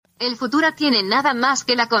El futuro tiene nada más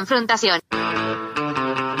que la confrontación.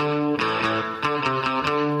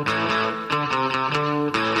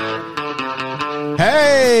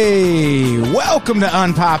 Hey, welcome to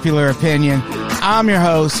Unpopular Opinion. I'm your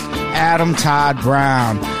host, Adam Todd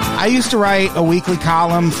Brown. I used to write a weekly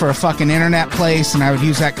column for a fucking internet place, and I would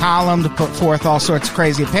use that column to put forth all sorts of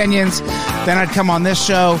crazy opinions. Then I'd come on this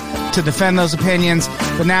show to defend those opinions.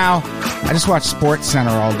 But now, I just watch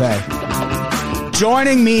SportsCenter all day.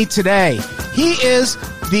 Joining me today, he is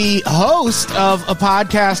the host of a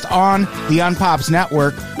podcast on the Unpops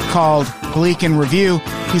Network called Bleak in Review.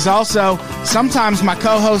 He's also sometimes my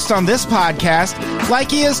co-host on this podcast,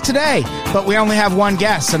 like he is today. But we only have one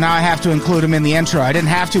guest, so now I have to include him in the intro. I didn't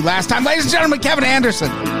have to last time. Ladies and gentlemen, Kevin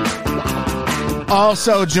Anderson.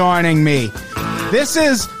 Also joining me. This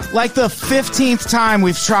is like the 15th time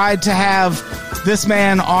we've tried to have this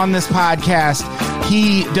man on this podcast.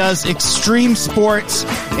 He does extreme sports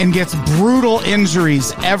and gets brutal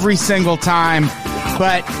injuries every single time.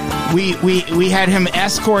 But we had him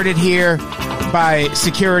escorted here by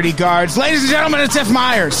security guards. Ladies and gentlemen, it's Tiff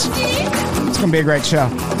Myers. It's going to be a great show.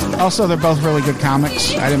 Also, they're both really good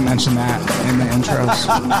comics. I didn't mention that in the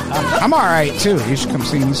intros. I'm all right, too. You should come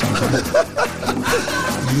see me sometime.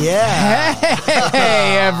 Yeah.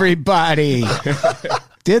 Hey, everybody.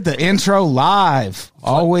 Did the intro live.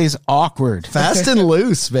 Always awkward. Fast and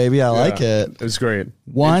loose, baby. I like it. It was great.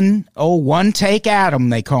 One take Adam,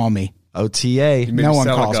 they call me. OTA. No one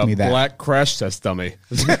calls me that. Black crash test dummy.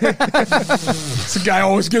 This guy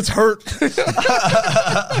always gets hurt.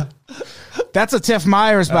 That's a Tiff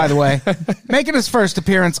Myers, by the way, making his first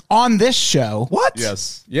appearance on this show. What?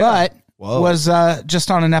 Yes. Yeah. But was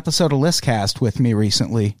just on an episode of Listcast with me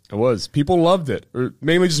recently. It was. People loved it. Or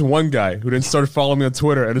mainly just one guy who then started following me on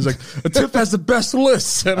Twitter and was like, Tiff has the best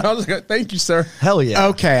lists. And I was like, thank you, sir. Hell yeah.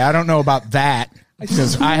 Okay, I don't know about that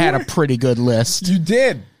because I had a pretty good list. You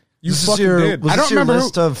did. You fucking did. Was I don't this your remember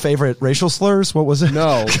list of favorite racial slurs? What was it?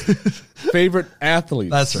 No. Favorite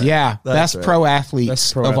athletes. That's right. Yeah, That's best right. pro athletes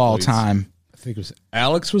Best pro of all athletes. time. I think it was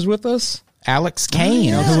Alex was with us. Alex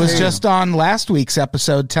Kane, who was just on last week's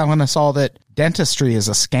episode telling us all that dentistry is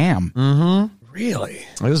a scam. Really?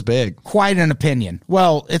 It was big. Quite an opinion.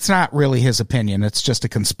 Well, it's not really his opinion. It's just a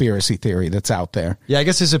conspiracy theory that's out there. Yeah, I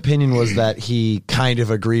guess his opinion was that he kind of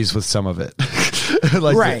agrees with some of it.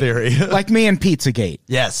 Like the theory. Like me and Pizzagate.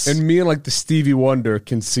 Yes. And me and like the Stevie Wonder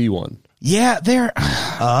can see one. Yeah, there's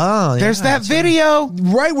that video.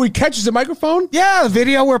 Right where he catches the microphone? Yeah, the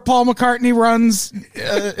video where Paul McCartney runs,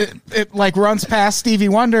 it like runs past Stevie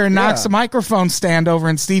Wonder and knocks the microphone stand over,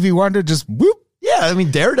 and Stevie Wonder just whoop. Yeah, I mean,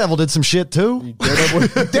 Daredevil did some shit, too.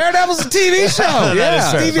 Daredevil's a TV show. Yeah.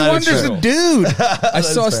 Stevie Wonder's a dude. I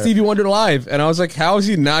saw Stevie Wonder live, and I was like, how is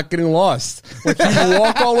he not getting lost? Like, he would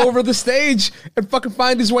walk all over the stage and fucking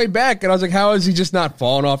find his way back. And I was like, how is he just not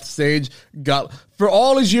falling off the stage? For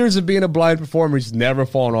all his years of being a blind performer, he's never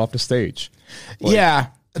fallen off the stage. Like, Yeah.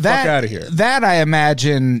 That, outta here. That I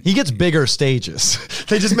imagine. He gets bigger stages.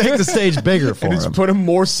 They just make the stage bigger for and it's him. put him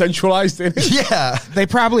more centralized in it. Yeah. They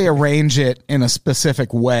probably arrange it in a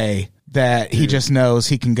specific way that he just knows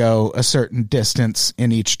he can go a certain distance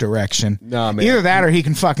in each direction. Nah, man. Either that or he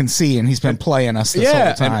can fucking see, and he's been playing us this whole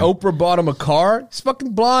Yeah, time. and Oprah bought him a car. He's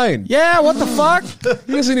fucking blind. Yeah, what the fuck?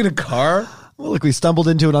 He doesn't need a car. Well, look, we stumbled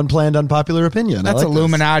into an unplanned, unpopular opinion. That's I like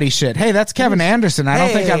Illuminati shit. Hey, that's Kevin Anderson. I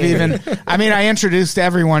don't think I've even... I mean, I introduced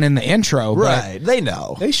everyone in the intro. this. But, Right. They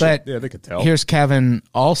know. They should. but Yeah, they could tell. here's Kevin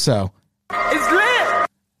also. It's lit!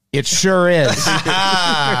 It sure is.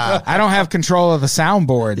 I don't have control of the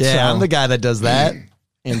soundboard. Yeah, so. I'm the guy that does that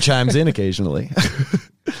and chimes in occasionally.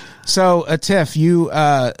 So, Tiff, you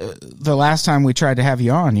the last time we tried to have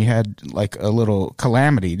you on, you had like a little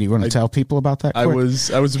calamity. Do you want to tell people about that? I quick? was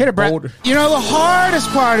Hit it, Brett. bold. You know, the hardest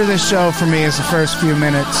part of this show for me is the first few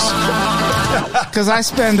minutes because I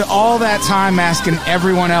spend all that time asking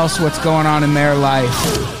everyone else what's going on in their life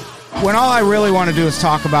when all I really want to do is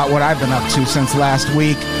talk about what I've been up to since last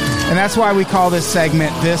week. And that's why we call this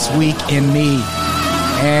segment This Week in Me.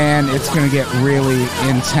 And it's going to get really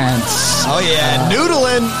intense. Oh, yeah.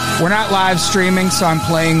 Noodling. We're not live streaming, so I'm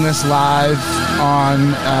playing this live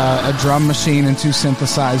on a drum machine and 2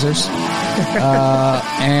 synthesizers.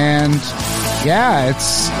 And yeah,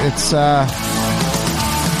 it's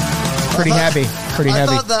pretty heavy. I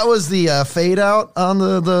thought that was the fade out on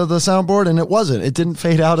the soundboard, and it wasn't. It didn't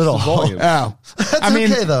fade out at all. volume. Oh, That's I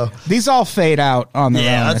mean, okay, though. These all fade out on their own.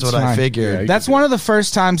 Yeah, that's It's what I fine. figured. Yeah, That's one of the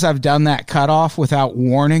first times I've done that cutoff without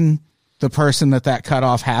warning the person that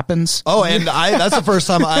cutoff happens. Oh, and that's the first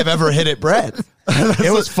time I've ever hit it, Brett.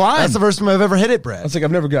 It was fun. That's the first time I've ever hit it, Brad. I was like,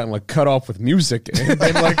 I've never gotten like cut off with music and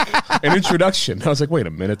then like an introduction. I was like, wait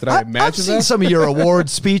a minute, did I I've imagine seen that? some of your award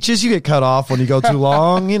speeches. You get cut off when you go too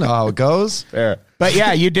long. You know how it goes. Fair. But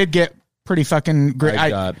yeah, you did get pretty fucking great.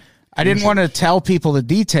 I didn't want to tell people the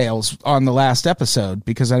details on the last episode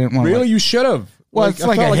because I didn't want to. Really, you should have. Well, it's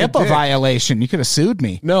like a HIPAA dick. violation. You could have sued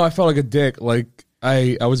me. No, I felt like a dick. Like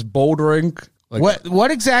I was bouldering. Like,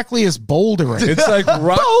 What exactly is bouldering? It's like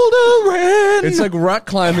rock. Bouldering. It's like rock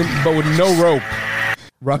climbing, but with no rope.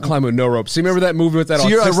 Rock climbing with no rope. So you remember that movie with that So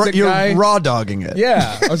autistic you're guy? raw dogging it.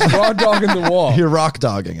 Yeah, I was raw dogging the wall. You're rock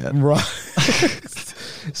dogging it.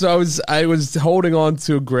 So I was holding on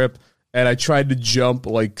to a grip, and I tried to jump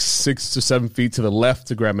like 6 to 7 feet to the left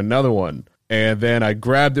to grab another one, and then I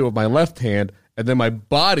grabbed it with my left hand, and then my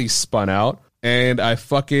body spun out. And I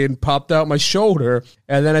fucking popped out my shoulder,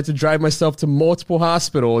 and then I had to drive myself to multiple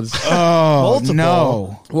hospitals. Oh, Multiple.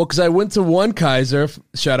 no. Well, because I went to one Kaiser,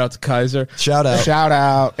 shout out to Kaiser, Shout out. Shout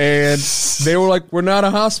out. and they were like, "We're not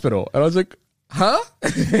a hospital," and I was like, "Huh?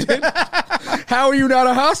 How are you not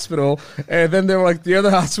a hospital?" And then they were like, "The other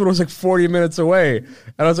hospital was like 40 minutes away," and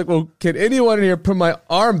I was like, "Well, can anyone in here put my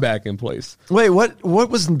arm back in place?" Wait, what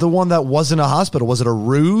was the one that wasn't a hospital? Was it a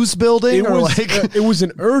ruse building? It was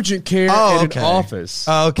an urgent care and an office.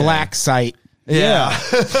 Okay. Black site. Yeah.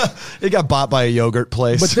 It got bought by a yogurt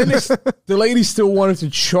place. But then the lady still wanted to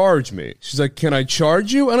charge me. She's like, "Can I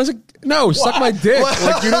charge you?" And I was like, "No, suck my dick.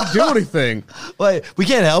 Like, you didn't do anything." Wait, we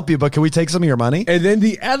can't help you, but can we take some of your money? And then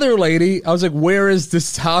the other lady, I was like, "Where is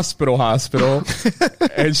this hospital?"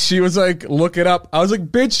 And she was like, "Look it up." I was like,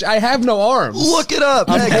 "Bitch, I have no arms. Look it up.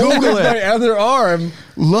 I'm Hey, holding Google my it. other arm."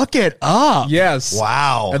 Look it up. Yes.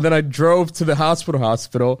 Wow. And then I drove to the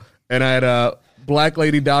hospital, and I had a black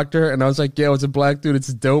lady doctor, and I was like, "Yeah, it's a black dude. It's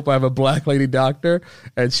dope. I have a black lady doctor."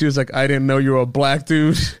 And she was like, "I didn't know you were a black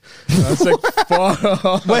dude." And I was like,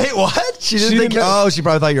 "Fuck." Wait, what? She didn't She think. didn't know- She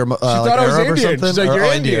probably thought you were. She thought I was Arab or Indian. something? She's like, Or- "You're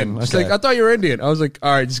oh, Indian." She's Okay. like, "I thought you were Indian." I was like,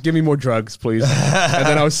 "All right, just give me more drugs, please." And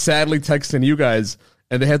then I was sadly texting you guys,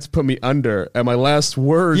 and they had to put me under. And my last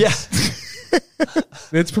words, Yeah.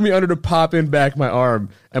 they had to put me under to pop in back my arm.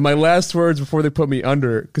 And my last words before they put me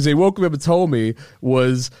under, because they woke me up and told me,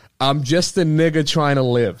 was, "I'm just a nigga trying to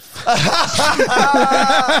live."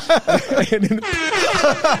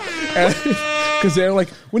 Because they were like,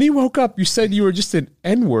 "When you woke up, you said you were just an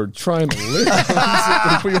N-word trying to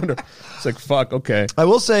live." It's like, fuck, okay. I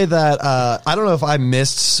will say that I don't know if I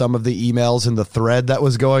missed some of the emails in the thread that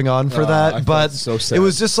was going on for I that, felt but so sad. it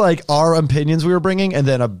was just like our opinions we were bringing, and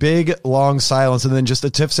then a big long silence, and then just a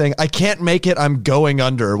Tiff saying, "I can't make it. I'm going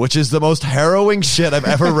under," which is the most harrowing shit I've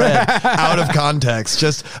ever read out of context.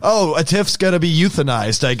 Just a Tiff's gonna be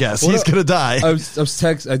euthanized. I guess he's gonna die. I was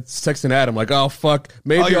texting Adam like, "Oh fuck,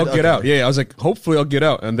 maybe I'll get okay. out." Yeah, I was like, "Hopefully I'll get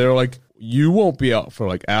out," and they're like, "You won't be out for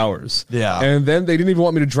like hours." Yeah. And then they didn't even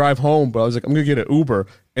want me to drive home, but I was like, "I'm gonna get an Uber,"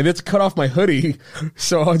 and it's cut off my hoodie,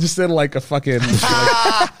 so I was just in like a fucking.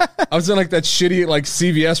 I was in like that shitty like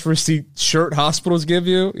CVS receipt shirt hospitals give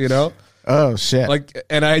you, you know. Oh, shit. Like,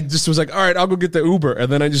 and I just was like, "All right, I'll go get the Uber,"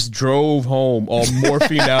 and then I just drove home, all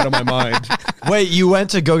morphined out of my mind. Wait, you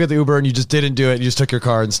went to go get the Uber and you just didn't do it. You just took your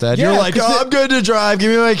car instead. Yeah, You're like, 'cause I'm good to drive.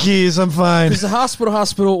 Give me my keys. I'm fine. Because the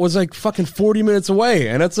hospital was like fucking 40 minutes away,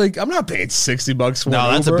 and it's like I'm not paying $60 for No,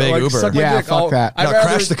 an that's a Uber. big like, Uber. suck my Yeah, dick. fuck that. I'd No, rather-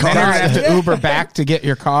 crash the car. Then you have to Yeah. Uber back to get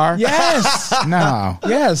your car? Yes, No.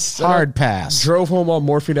 yes. And I Hard pass. drove home all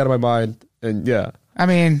morphine out of my mind, and yeah, I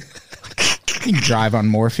mean, you can drive on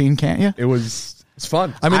morphine, can't you? it's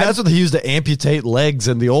fun. I mean, that's what they used to amputate legs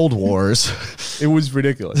in the old wars. It was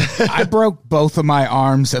ridiculous. I broke both of my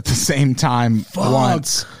arms at the same time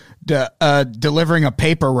once. Delivering a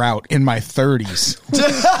paper route in my 30s.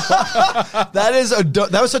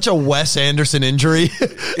 That was such a Wes Anderson injury.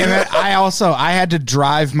 And then I had to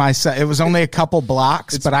drive myself. It was only a couple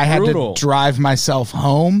blocks, but I had brutal. to drive myself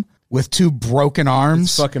home with two broken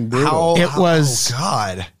arms. Fucking brutal. It was- oh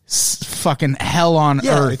God. Fucking hell on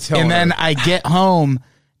earth. it's hell and on then earth. I get home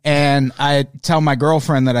and I tell my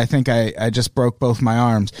girlfriend that I think I just broke both my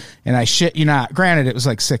arms. And I shit you not. Granted, it was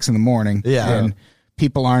like 6 a.m. Yeah. And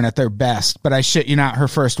people aren't at their best. But I shit you not, her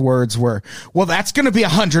first words were, "Well, that's going to be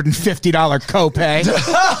 $150 copay."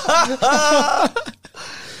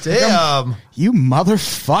 Damn. You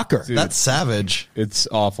motherfucker. That's savage. It's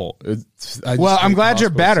awful. Well, I'm glad you're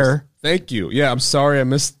better. Thank you. Yeah, I'm sorry I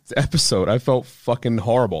missed the episode. I felt fucking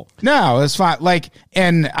horrible. No, it's fine. Like,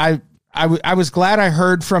 and I I was glad I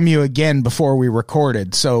heard from you again before we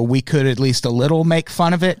recorded, so we could at least a little make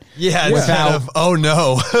fun of it. Yeah, instead of, oh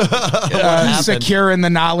no. Secure in the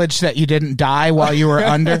knowledge that you didn't die while you were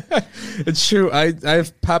under. It's true. I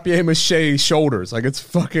have papier-mâché shoulders. Like, it's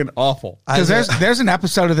fucking awful. Because there's an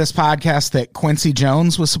episode of this podcast that Quincy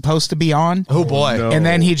Jones was supposed to be on. Oh boy. No. And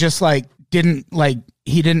then he just didn't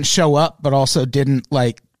show up, but but didn't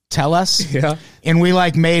tell us. Yeah. And we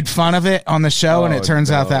made fun of it on the show, and it turns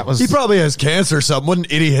out that was... He probably has cancer or something. What an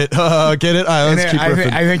idiot. Get it?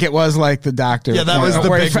 I think it was the doctor. Yeah, that was the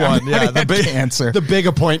big one. Yeah, the big cancer. The big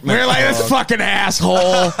appointment. We're like, this fucking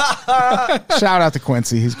asshole. Shout out to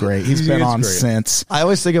Quincy. He's great. He's been on since. I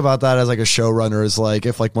always think about that as a showrunner is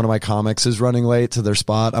if one of my comics is running late to their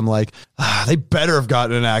spot, I'm like, they better have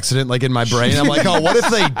gotten in an accident in my brain. I'm like, oh, what if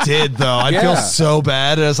they did though? I'd feel so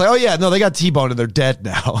bad. And it's like, oh yeah, no, they got T-boned and they're dead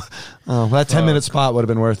now. Oh, that 10-minute spot would have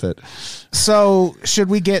been worth it. So should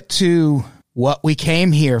we get to what we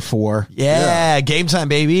came here for? Yeah, game time,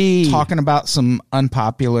 baby. Talking about some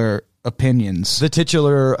unpopular opinions. The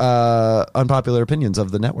titular unpopular opinions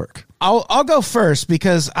of the network. I'll go first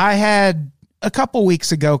because I had a couple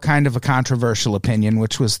weeks ago kind of a controversial opinion,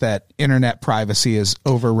 which was that internet privacy is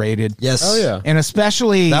overrated. Yes. Oh yeah. And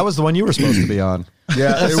especially... That was the one you were supposed to be on.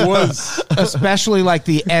 Yeah, it was. Especially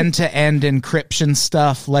the end-to-end encryption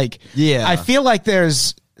stuff. Yeah. I feel like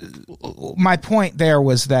there's... My point there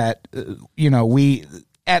was that, we...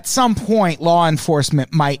 At some point, law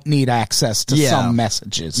enforcement might need access to some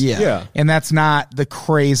messages. Yeah. And that's not the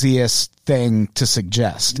craziest thing to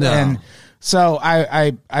suggest. No. And so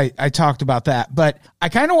I talked about that. But I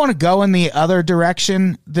kind of want to go in the other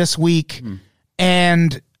direction this week.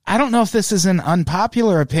 And I don't know if this is an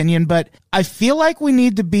unpopular opinion, but I feel like we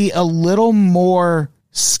need to be a little more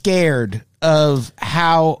scared of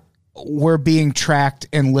how we're being tracked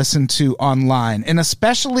and listened to online. And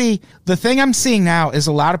especially the thing I'm seeing now is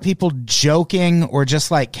a lot of people joking or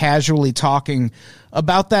just casually talking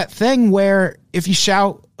about that thing where if you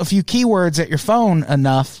shout a few keywords at your phone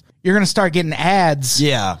enough, you're going to start getting ads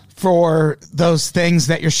for those things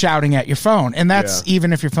that you're shouting at your phone. And that's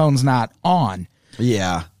even if your phone's not on.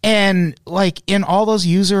 Yeah. And in all those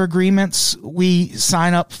user agreements we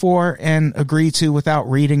sign up for and agree to without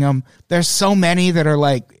reading them, there's so many that are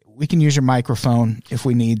we can use your microphone if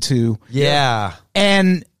we need to. Yeah.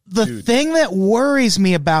 And the thing that worries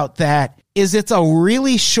me about that is it's a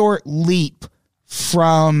really short leap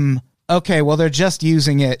from, okay, well, they're just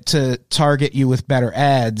using it to target you with better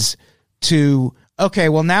ads to, okay,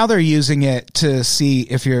 well, now they're using it to see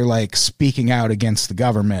if you're speaking out against the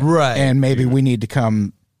government. Right. And maybe we need to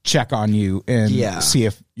come check on you and see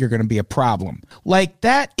if you're going to be a problem.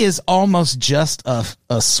 That is almost just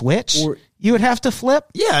a switch. You would have to flip?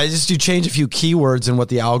 Yeah, you change a few keywords in what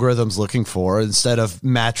the algorithm's looking for instead of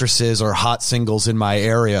mattresses or hot singles in my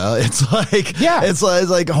area. It's it's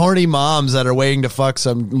like horny moms that are waiting to fuck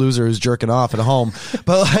some loser who's jerking off at home.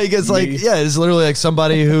 But it's literally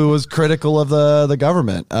somebody who was critical of the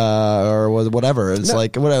government or whatever. It's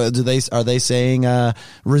whatever. Are they saying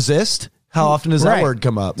resist? How often does that word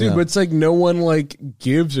come up? Dude, but it's no one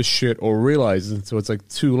gives a shit or realizes it, so it's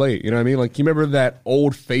too late. You know what I mean? You remember that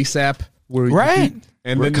old Face app? Where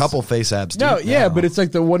and then a couple face apps. No, yeah, but it's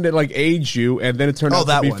the one that aged you, and then it turned out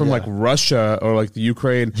to be from Russia or the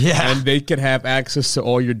Ukraine. Yeah, and they could have access to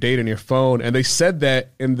all your data on your phone, and they said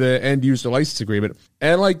that in the end user license agreement,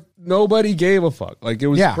 and nobody gave a fuck. It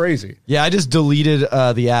was crazy. Yeah, I just deleted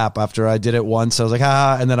the app after I did it once. I was like,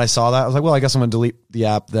 and then I saw that. I was like, well, I guess I'm gonna delete the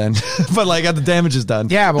app then. But got the damage is done.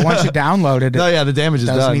 Yeah, but once you download it, the damage is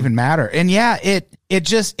done. Doesn't even matter. And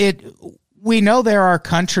we know there are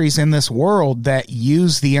countries in this world that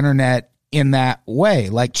use the internet in that way,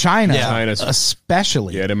 like China,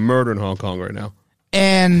 especially. Yeah, they're murdering Hong Kong right now.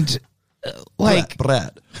 And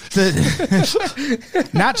Brett.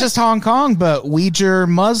 Not just Hong Kong, but Uyghur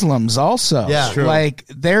Muslims also. Yeah, true.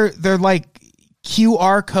 They're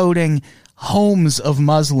QR coding homes of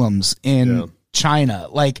Muslims in China.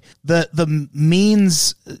 The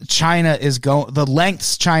means China is going, the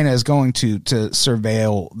lengths China is going to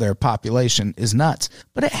surveil their population is nuts.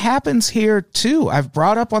 But it happens here too. I've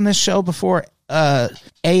brought up on this show before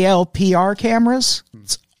ALPR cameras.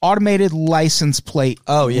 It's automated license plate readers.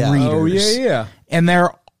 Oh yeah. And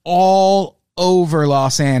they're all over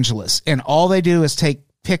Los Angeles. And all they do is take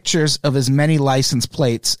pictures of as many license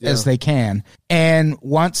plates as they can. And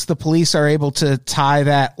once the police are able to tie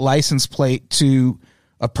that license plate to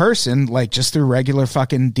a person, just through regular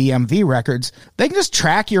fucking DMV records, they can just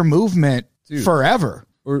track your movement forever.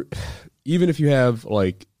 Or even if you have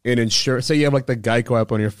an insurance, say you have the Geico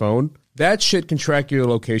app on your phone, that shit can track your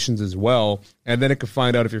locations as well, and then it can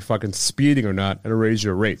find out if you're fucking speeding or not and raise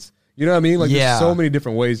your rates. You know what I mean? Like, there's so many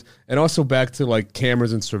different ways. And also back to, like,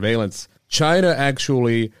 cameras and surveillance. China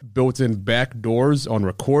actually built in back doors on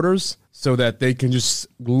recorders so that they can just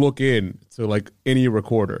look in to, like, any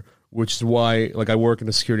recorder, which is why, like, I work in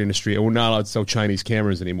the security industry, and we're not allowed to sell Chinese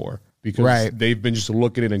cameras anymore because they've been just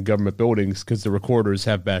looking in government buildings because the recorders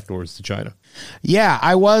have back doors to China. Yeah,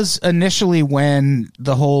 I was initially when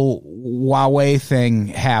the whole Huawei thing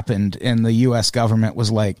happened and the U.S. government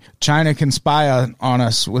was like, China can spy on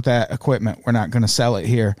us with that equipment. We're not going to sell it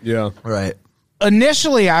here. Yeah. Right.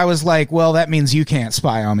 Initially, I was like, well, that means you can't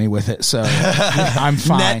spy on me with it, so I'm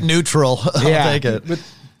fine. Net neutral. I'll take it. But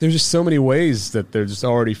there's just so many ways that they're just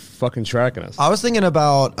already fucking tracking us. I was thinking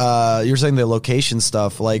about, you're saying the location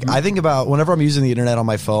stuff. Like, I think about whenever I'm using the internet on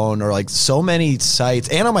my phone or like so many sites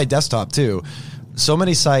and on my desktop too. So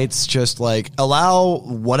many sites just like allow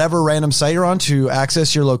whatever random site you're on to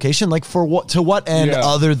access your location. Like for what, to what end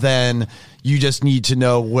other than you just need to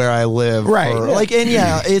know where I live. Right. Or, like, and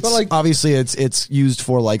it's like, obviously it's used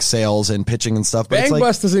for like sales and pitching and stuff. But Bang it's like,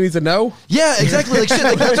 Bus doesn't need to know. Yeah, exactly. Like shit.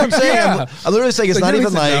 Like that's what I'm saying. Yeah. I'm literally saying it's Like, not you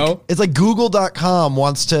even don't need to like know. it's like Google.com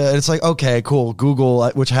wants to. It's like okay, cool. Google,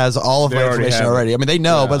 which has all of They my already information have it. already. I mean, they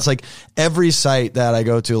know, but it's like every site that I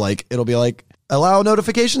go to, like it'll be like allow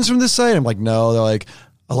notifications from this site. I'm like, no. They're like,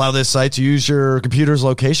 allow this site to use your computer's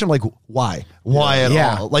location. I'm like, why? Why at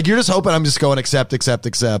all? Like you're just hoping I'm just going accept,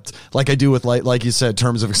 like I do with like you said,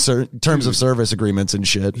 terms of service agreements and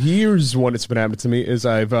shit. Here's one that's been happening to me is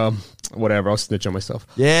I've whatever, I'll snitch on myself.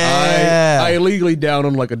 Yeah. I illegally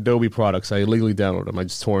download like Adobe products. I illegally download them. I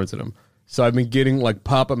just torrented them. So I've been getting like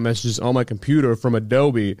pop-up messages on my computer from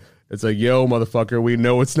Adobe. It's like, yo, motherfucker, we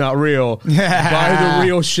know it's not real. Buy the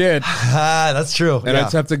real shit. That's true. And I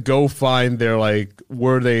just have to go find their like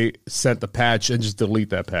where they sent the patch and just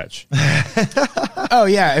delete that patch. Oh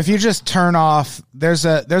yeah, if you just turn off, there's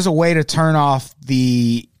a way to turn off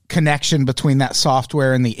the connection between that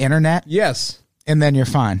software and the internet, Yes. and then you're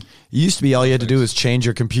fine. It used to be all you had to do was change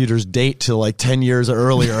your computer's date to like 10 years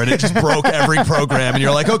earlier, and it just broke every program. And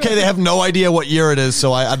you're like, okay, they have no idea what year it is,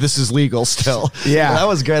 so this is legal still. Yeah. That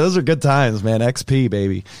was great. Those are good times, man. XP,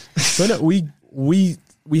 baby. But no, we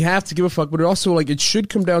have to give a fuck, but it also like it should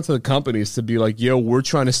come down to the companies to be like, yo, we're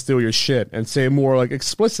trying to steal your shit and say more like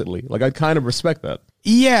explicitly. Like I kind of respect that.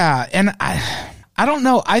 Yeah, and I don't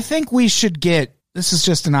know. I think we should get, this is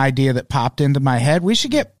just an idea that popped into my head. We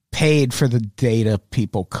should get paid for the data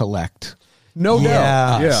people collect. No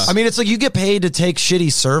doubt. Yeah. I mean, it's like you get paid to take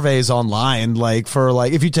shitty surveys online, like for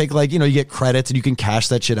like if you take like, you know, you get credits and you can cash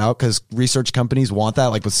that shit out because research companies want that,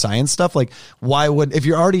 like with science stuff. Like, why would, if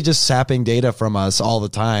you're already just sapping data from us all the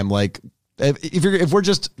time, like if we're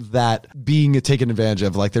just that being taken advantage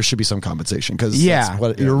of, like there should be some compensation because that's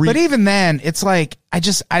what you're but even then, it's like I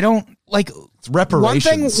don't like it's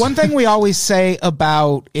reparations. One thing we always say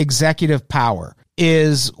about executive power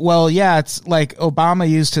is, well, yeah, it's like Obama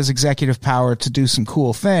used his executive power to do some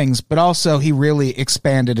cool things, but also he really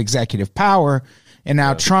expanded executive power. And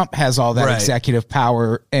now Trump has all that executive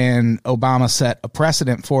power and Obama set a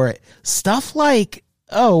precedent for it. Stuff like,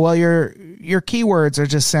 oh, well, your keywords are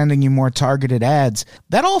just sending you more targeted ads.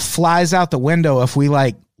 That all flies out the window if we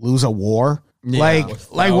like lose a war. Like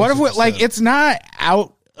what if we, like, it's not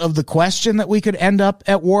out of the question that we could end up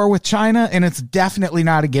at war with China, and it's definitely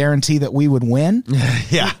not a guarantee that we would win.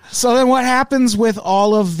 Yeah. So then what happens with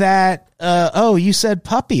all of that? Oh, you said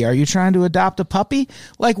puppy. Are you trying to adopt a puppy?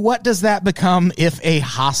 Like, what does that become if a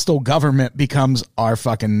hostile government becomes our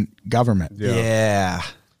fucking government? Yeah.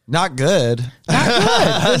 Not good.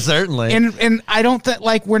 Not good. Certainly. And I don't think,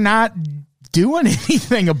 like, we're not doing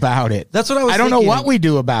anything about it. That's what I was I don't thinking. know what we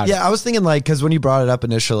do about it. Yeah, I was thinking like, because when you brought it up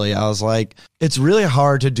initially, I was like, it's really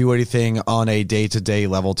hard to do anything on a day-to-day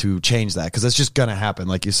level to change that because it's just going to happen,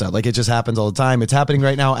 like you said. Like, it just happens all the time. It's happening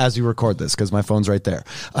right now as you record this because my phone's right there.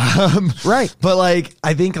 Right. But like,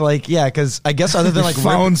 I think like, yeah, because I guess other than like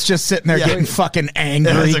phone's just sitting there getting fucking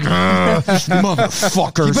angry. It's like,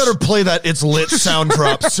 motherfuckers. You better play that It's Lit sound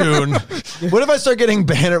drop soon. What if I start getting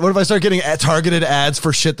what if I start getting targeted ads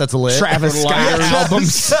for shit that's lit? Travis Scott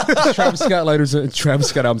albums. Travis Scott lighters and Travis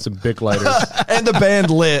Scott albums and big lighters. And the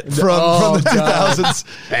band Lit from the 2000s.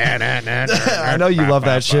 I know you love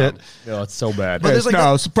that shit. No, it's so bad. But there's like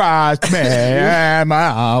no surprise to me. I'm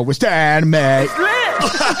always standing me.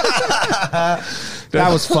 That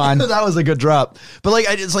was fun. That was a good drop. But like,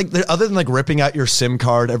 it's like, other than like ripping out your SIM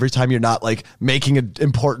card every time you're not like making an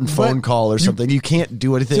important phone call or something, you can't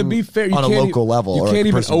do anything To be fair, on a local level. You or can't a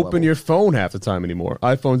even personal open level. your phone half the time anymore.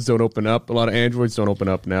 iPhones don't open up. A lot of Androids don't open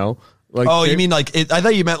up now. Like, Oh, you mean like I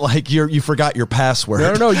thought you meant like you forgot your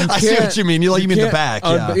password. No, you can't. I see what you mean. You mean the can't,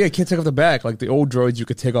 back. you can't take off the back. Like the old droids, you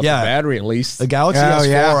could take off the battery at least. The Galaxy Oh, S4,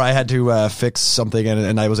 yeah. I had to fix something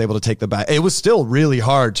and I was able to take the back. It was still really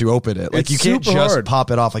hard to open it. Like It's you can't super just hard.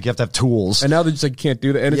 pop it off. Like you have to have tools. And now they just like can't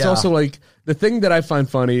do that. And it's Yeah. also like the thing that I find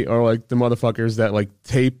funny are like the motherfuckers that like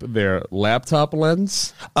tape their laptop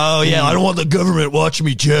lens. Oh yeah, I don't want the government watching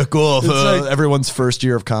me jerk off. like- Everyone's first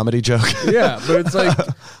year of comedy joke. Yeah, but it's like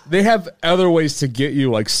they have other ways to get you,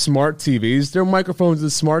 like smart TVs. There are microphones in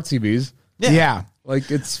smart TVs. Yeah. Like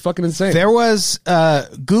it's fucking insane. There was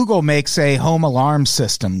Google makes a home alarm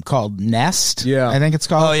system called Nest. Yeah. I think it's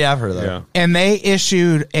called. Oh yeah, I've heard of that. Yeah. And they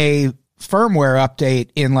issued a firmware update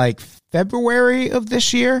in like February of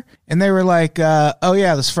this year, and they were like, "Oh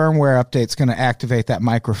yeah, this firmware update's going to activate that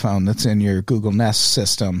microphone that's in your Google Nest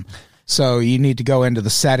system. So you need to go into the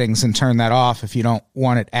settings and turn that off if you don't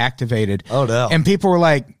want it activated." Oh, no. And people were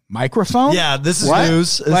like, "Microphone? Yeah, this is What?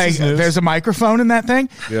 news. This like, is news. there's a microphone in that thing?"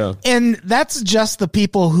 Yeah. And that's just the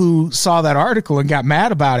people who saw that article and got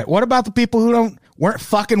mad about it. What about the people who weren't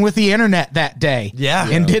fucking with the internet that day? Yeah.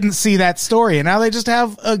 And didn't see that story. And now they just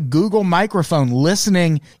have a Google microphone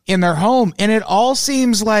listening in their home. And it all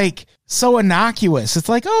seems like so innocuous. It's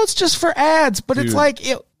like, oh, it's just for ads. But it's Dude. like,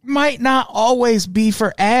 it might not always be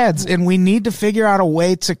for ads. And we need to figure out a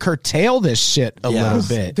way to curtail this shit a Yeah. little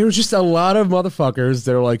bit. There's just a lot of motherfuckers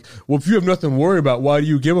that are like, well, if you have nothing to worry about, why do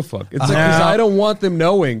you give a fuck? It's like, because I don't want them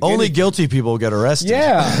knowing. Only And guilty people get arrested.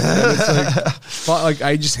 yeah. And it's like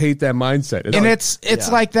I just hate that mindset. And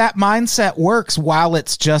it's like that mindset works while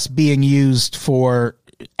it's just being used for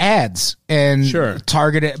ads and Sure.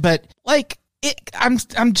 targeted. But like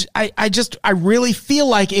I really feel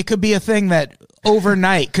like it could be a thing that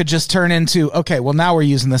overnight could just turn into, okay, well now we're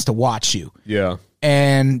using this to watch you, yeah.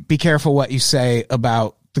 and be careful what you say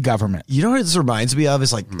about the government. You know what this reminds me of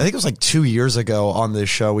is like I think it was like 2 years ago on this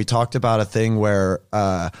show we talked about a thing where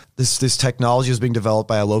this technology was being developed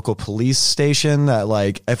by a local police station that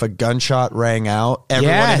like if a gunshot rang out,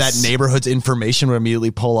 everyone in that Yes. neighborhood's information would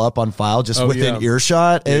immediately pull up on file just within yeah.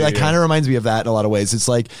 earshot. Yeah, It like yeah. kind of reminds me of that in a lot of ways. It's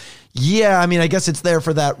like, yeah, I mean, I guess it's there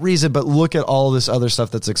for that reason, but look at all this other stuff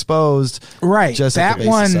that's exposed, Right. Just that at the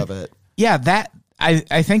basis one, of it. Yeah, that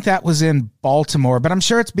I think that was in Baltimore, but I'm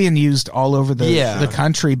sure it's being used all over the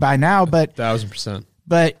country by now. But 1,000%.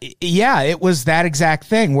 But yeah, it was that exact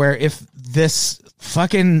thing where if this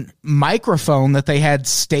fucking microphone that they had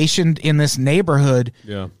stationed in this neighborhood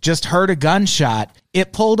just heard a gunshot,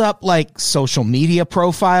 it pulled up like social media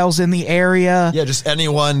profiles in the area. Yeah, just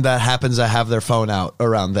anyone that happens to have their phone out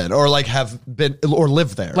around then, or like have been or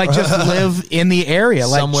live there, Like just live in the area.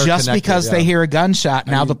 Like Somewhere just connected, because they yeah. hear a gunshot,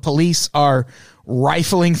 now the police are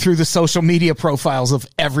rifling through the social media profiles of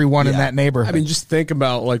everyone in that neighborhood. I mean, just think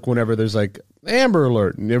about like whenever there's like Amber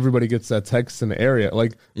Alert and everybody gets that text in the area,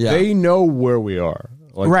 like they know where we are.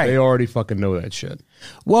 Like Right. they already fucking know that shit.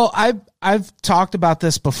 Well, I've talked about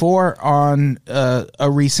this before on a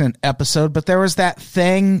recent episode, but there was that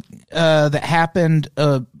thing that happened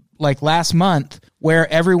like last month where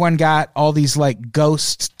everyone got all these like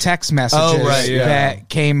ghost text messages that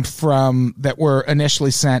came from that were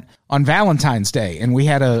initially sent on Valentine's Day, and we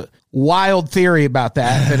had a wild theory about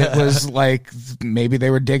that it was like maybe they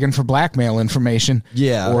were digging for blackmail information.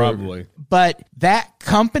 Yeah, Probably. But that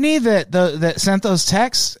company that sent those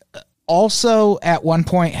texts also at one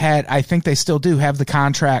point had, I think they still do have the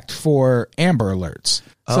contract for Amber Alerts.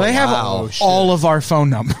 So they have all of our phone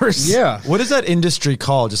numbers. Yeah. What is that industry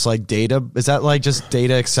called? Just like data? Is that like just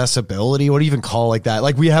data accessibility? What do you even call like that?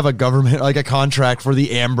 Like we have a government, like a contract for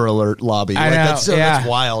the Amber Alert lobby. I Like know, that's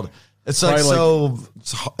wild. It's like Probably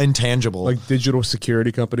so intangible. Like digital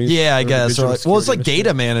security companies. yeah, I Or guess. digital Or like, well, it's like security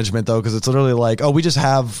data management though, because it's literally like, oh, we just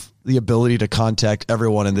have the ability to contact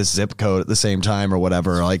everyone in this zip code at the same time or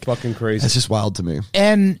whatever. Like fucking crazy. It's just wild to me.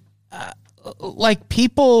 And like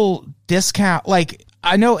people discount, like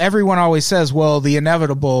I know everyone always says, well, the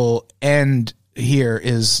inevitable end here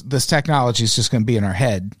is this technology is just going to be in our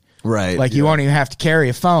head. Right. Like you won't even have to carry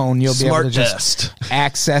a phone. You'll be able Smart to just test.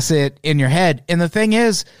 access it in your head. And the thing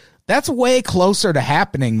is, that's way closer to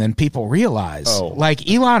happening than people realize. Oh. Like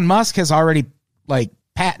Elon Musk has already like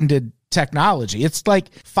patented technology. It's like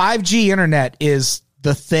 5G internet is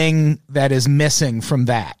the thing that is missing from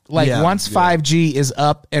that. Like once 5G is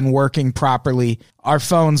up and working properly, our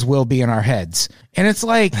phones will be in our heads. And it's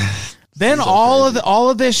like then all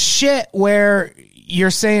of this shit where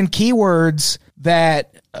you're saying keywords that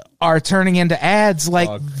are turning into ads, like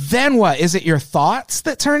then what? Is it your thoughts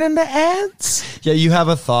that turn into ads? Yeah, you have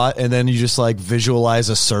a thought and then you just like visualize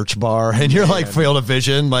a search bar and you're like field of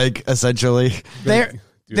vision, like essentially. There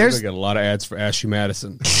Dude, there's gonna get a lot of ads for Ashley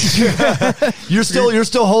Madison. You're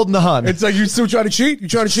still holding the hun. It's like you still trying to cheat. You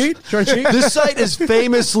trying to cheat? Trying to cheat? This site is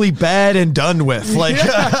famously bad and done with. Like,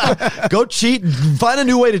 go cheat. Find a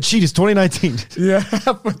new way to cheat. It's 2019. Yeah,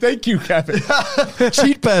 but thank you, Kevin.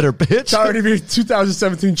 Cheat better, bitch. Sorry to be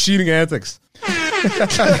 2017 cheating antics.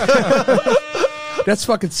 That's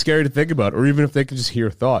fucking scary to think about, or even if they can just hear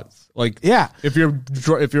thoughts. Like, yeah, if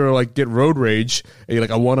you're like get road rage and you're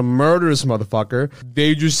like, I want to murder this motherfucker,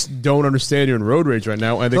 they just don't understand you're in road rage right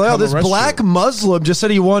now, and they come this arrest black you. Muslim just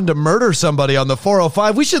said he wanted to murder somebody on the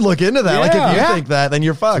 405. We should look into that. Like, if you think that, then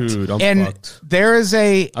you're fucked. Dude, I'm and fucked. there is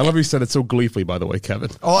I love you said it so gleefully, by the way, Kevin.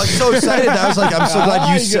 Oh, I'm so excited. I was like, I'm so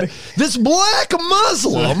glad you said this black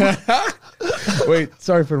Muslim. Wait,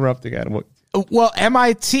 sorry for interrupting, Adam. Well,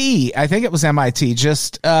 MIT, I think it was MIT,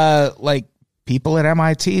 just like people at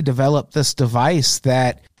MIT developed this device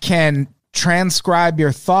that can transcribe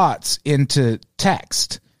your thoughts into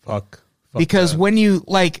text. Fuck Because that.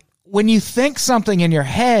 when you think something in your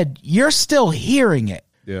head, you're still hearing it.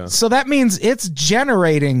 Yeah. So that means it's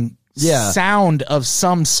generating sound of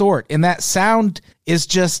some sort. And that sound is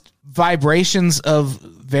just vibrations of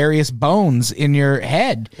various bones in your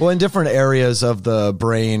head. Well, in different areas of the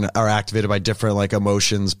brain are activated by different like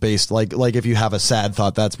emotions based, like if you have a sad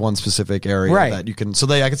thought, that's one specific area that you can. So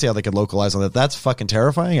I can see how they can localize on that. That's fucking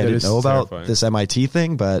terrifying. I didn't know about this MIT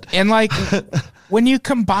thing, but and like when you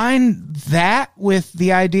combine that with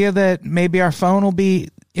the idea that maybe our phone will be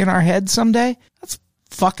in our head someday, that's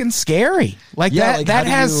fucking scary. Like that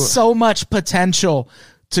has so much potential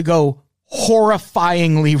to go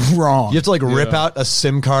horrifyingly wrong. You have to like rip out a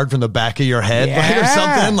SIM card from the back of your head or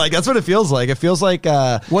something. Like that's what it feels like. It feels like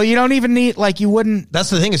well, you don't even need you wouldn't. That's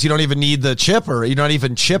the thing is you don't even need the chip, or you're not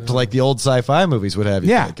even chipped like the old sci-fi movies would have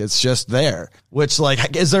you think. It's just there. Which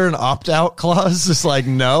like is there an opt-out clause? Just like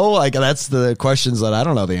no, like that's the questions that I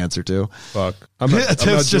don't know the answer to. Fuck. I'm not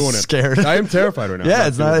doing it. Scared. I am terrified right now. Yeah,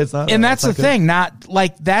 it's not. And that's the thing. Not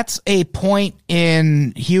like that's a point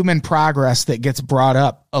in human progress that gets brought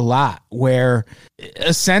up a lot, where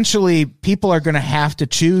essentially people are going to have to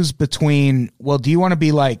choose between, well, do you want to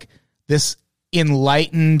be like this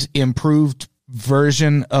enlightened, improved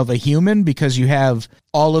version of a human because you have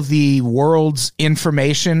all of the world's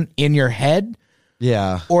information in your head?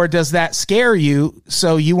 Yeah. Or does that scare you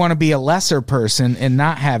so you want to be a lesser person and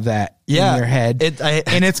not have that in your head?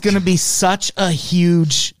 And it's going to be such a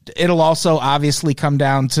huge... It'll also obviously come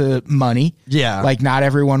down to money. Yeah. Like not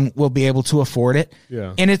everyone will be able to afford it.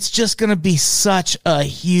 Yeah. And it's just going to be such a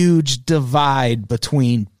huge divide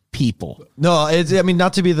between people. No, I mean,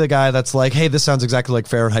 not to be the guy that's like, hey, this sounds exactly like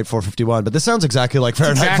Fahrenheit 451, but this sounds exactly like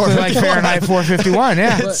Fahrenheit 451. Like Fahrenheit 451,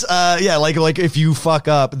 yeah. It's, like if you fuck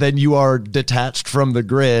up, then you are detached from the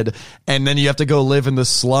grid, and then you have to go live in the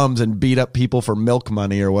slums and beat up people for milk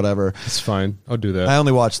money or whatever. It's fine. I'll do that. I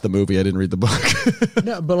only watched the movie. I didn't read the book.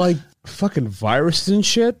 No, but like fucking viruses and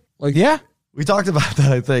shit. Like, yeah. We talked about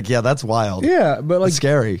that, I think. Yeah, that's wild. Yeah, but like that's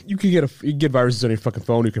scary. You can get viruses on your fucking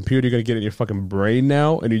phone, your computer. You're gonna get it in your fucking brain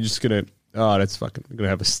now, and you're just gonna that's fucking. You're gonna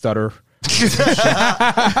have a stutter.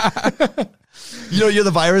 You're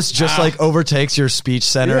the virus just like overtakes your speech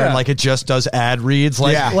center and like it just does ad reads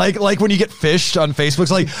like when you get fished on Facebook.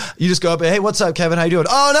 It's like you just go up and, hey, what's up, Kevin? How you doing?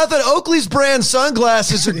 Oh, nothing. Oakley's brand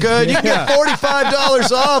sunglasses are good. You can get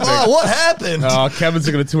 $45 off. Oh, what happened? Oh, Kevin's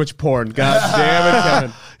looking at too much porn. God damn it,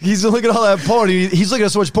 Kevin. He's looking at all that porn. He's looking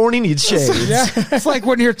at so much porn. He needs shades. Yeah. It's like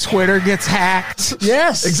when your Twitter gets hacked.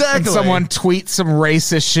 Yes, exactly. And someone tweets some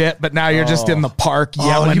racist shit, but now you're just in the park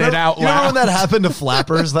yelling it out loud. You remember when that happened to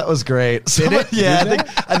Flappers? That was great. Did it? Yeah,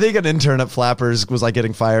 I think an intern at Flappers was like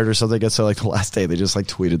getting fired or something. So like the last day they just like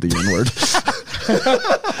tweeted the N-word.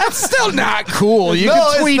 That's still not cool. You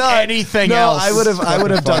can tweet anything else. I would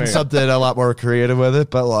have done something a lot more creative with it,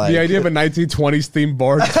 but like the idea of a 1920s themed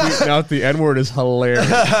bar tweeting out the N-word is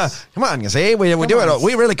hilarious. Come on, you see, we do it.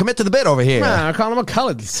 We really commit to the bit over here. Come on, I call them a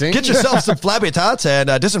colored thing. Get yourself some flabby tots and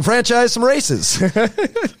disenfranchise some races.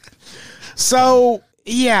 So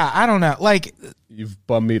yeah, I don't know. Like you've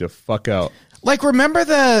bummed me to fuck out. Like remember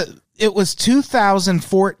it was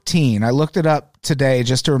 2014. I looked it up today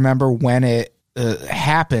just to remember when it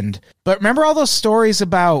happened. But remember all those stories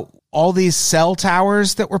about all these cell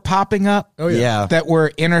towers that were popping up? Oh, yeah. That were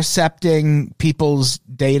intercepting people's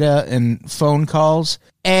data and phone calls.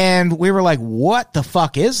 And we were like, what the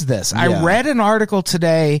fuck is this? Yeah. I read an article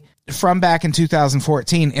today from back in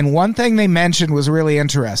 2014, and one thing they mentioned was really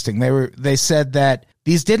interesting. They said that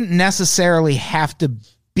these didn't necessarily have to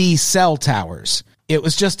be cell towers. It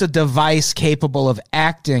was just a device capable of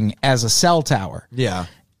acting as a cell tower. Yeah.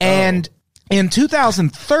 And In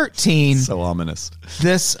 2013, So ominous.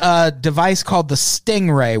 this device called the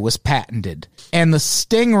Stingray was patented. And the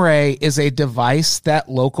Stingray is a device that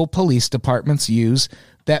local police departments use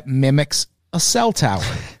that mimics a cell tower.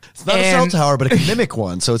 It's not a cell tower, but it can mimic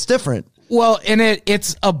one, so it's different. Well, and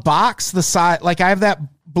it's a box the size, like I have that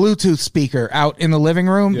Bluetooth speaker out in the living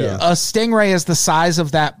room. Yeah. A Stingray is the size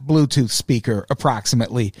of that Bluetooth speaker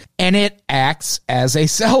approximately. And it acts as a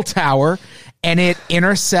cell tower, and it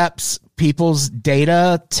intercepts people's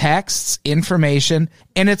data, texts, information.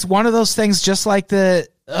 And it's one of those things just like the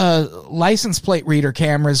license plate reader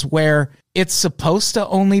cameras where it's supposed to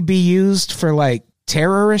only be used for like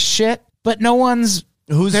terrorist shit, but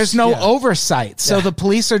there's no oversight. So the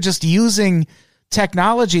police are just using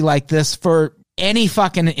technology like this for any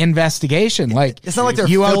fucking investigation. Like, It's not like they're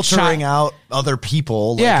filtering out other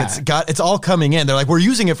people. Like it's all coming in. They're like, we're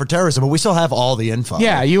using it for terrorism, but we still have all the info.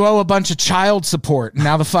 Yeah, you owe a bunch of child support. And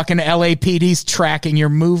now the fucking LAPD's tracking your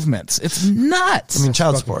movements. It's nuts. I mean,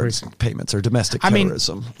 child support payments are domestic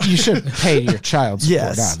terrorism. You should pay your child support,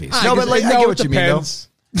 Yes. obviously. No, but like, I get what you mean, though.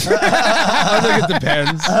 I think it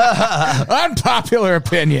depends. Unpopular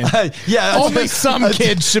opinion. Yeah, Only some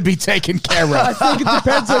kids should be taken care I of. think it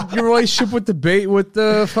depends on your relationship with the bait with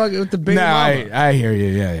the bait No, mama. I hear you.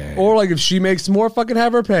 Yeah. Or like if she makes more, fucking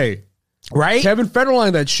have her pay. Right? Kevin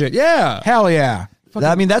Federline that shit. Yeah. Hell yeah.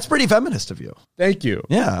 I mean, that's pretty feminist of you. Thank you.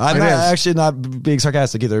 Yeah, I'm It not, is. actually not being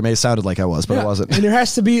sarcastic either. It may have sounded like I was, but it wasn't. And there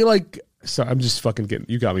has to be like. Sorry, I'm just fucking getting.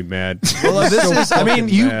 You got me mad. Well, this So is. I mean,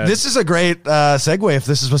 fucking mad. this is a great segue if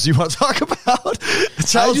this is what you want to talk about. I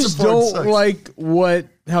Child just support don't sucks. like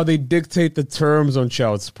how they dictate the terms on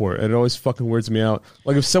child support. And it always fucking weirds me out.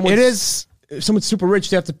 Like if someone's super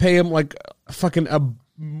rich, they have to pay him like fucking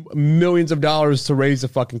millions of dollars to raise a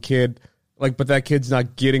fucking kid. Like, but that kid's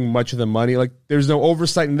not getting much of the money. Like, there's no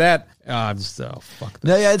oversight in that. I'm just fuck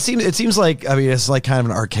that. Yeah, it seems like, I mean, it's like kind of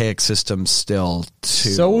an archaic system still too.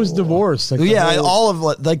 So is divorce. Like the Yeah, whole- all of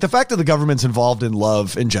like the fact that the government's involved in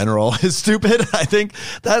love in general is stupid. I think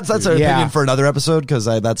that's our opinion for another episode, because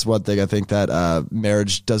that's one thing I think that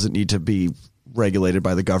marriage doesn't need to be regulated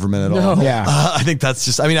by the government at all. Yeah. I think that's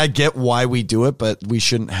just, I mean, I get why we do it, but we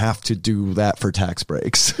shouldn't have to do that for tax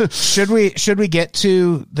breaks. Should we get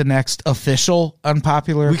to the next official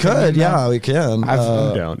unpopular We opinion could, now? yeah, we can.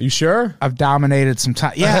 I'm down. You sure? I've dominated some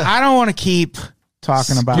time. Yeah, I don't want to keep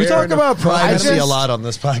talking about we it. talk about privacy I just- a lot on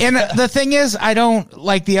this podcast. And the thing is, I don't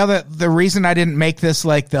like the reason I didn't make this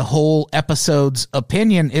like the whole episode's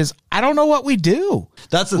opinion is I don't know what we do.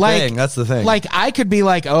 That's the Like- thing. That's the thing. Like I could be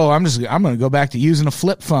like, oh, I'm going to go back to using a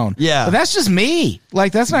flip phone. Yeah. But that's just me.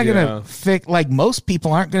 Like that's not Yeah. going to fix, like most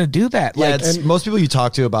people aren't going to do that. Yeah, Like it's, most people you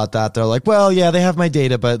talk to about that, they're like, well, yeah, they have my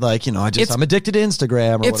data, but like, you know, I'm addicted to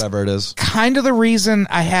Instagram or it's whatever it is. kind of the reason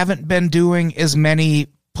I haven't been doing as many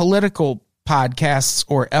political podcasts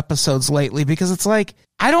or episodes lately, because it's like,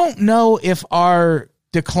 I don't know if our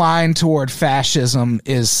decline toward fascism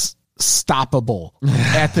is stoppable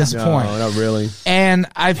at this point. No, not really. And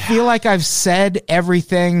I feel like I've said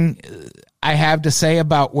everything I have to say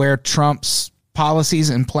about where Trump's policies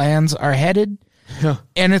and plans are headed.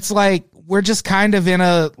 And it's like, we're just kind of in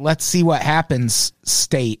a let's see what happens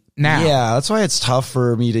state now. Yeah, that's why it's tough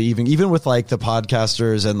for me to even with like the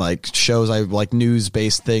podcasters and like shows I like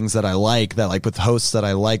news-based things that I like, that like with hosts that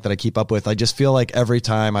I like, that I keep up with. I just feel like every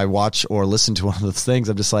time I watch or listen to one of those things,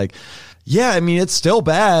 I'm just like, yeah, I mean, it's still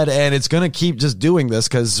bad and it's going to keep just doing this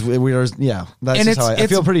because we are, yeah, that's And just how I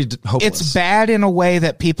feel pretty hopeless. It's bad in a way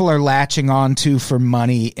that people are latching on to for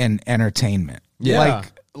money and entertainment. Yeah.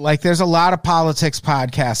 Like there's a lot of politics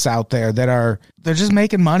podcasts out there that they're just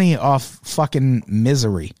making money off fucking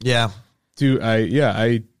misery. Yeah. Dude,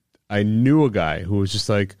 I knew a guy who was just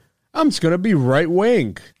like, I'm just gonna be right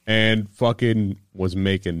wing, and fucking was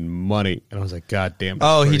making money, and I was like, God damn.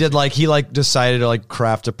 Oh, he did like, he like decided to like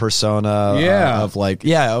craft a persona of like,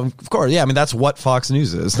 yeah, of course. Yeah. I mean, that's what Fox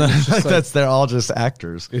News is. They're all just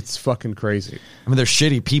actors. It's fucking crazy. I mean, they're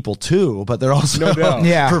shitty people too, but they're also No doubt.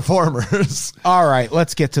 Yeah. performers. All right,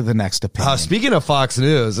 let's get to the next opinion. Speaking of Fox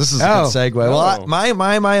News, this is a Oh. good segue. Well,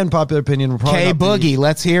 my unpopular opinion. Will probably K not be- Boogie,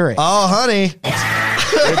 let's hear it. Oh, honey.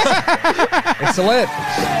 It's lit.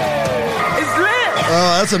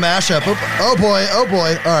 Oh, that's a mashup. Oh boy. Oh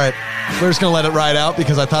boy. All right. We're just going to let it ride out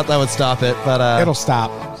because I thought that would stop it. But It'll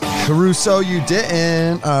stop. Caruso, you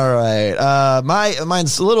didn't. All right.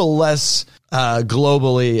 Mine's a little less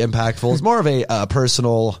globally impactful. It's more of a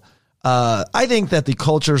personal. I think that the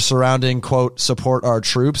culture surrounding, quote, support our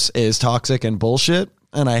troops is toxic and bullshit.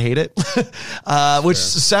 And I hate it, which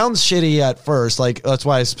sounds shitty at first. Like, that's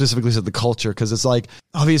why I specifically said the culture, because it's like,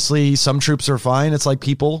 obviously some troops are fine. It's like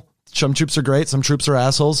people. Some troops are great. Some troops are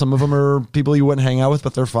assholes. Some of them are people you wouldn't hang out with,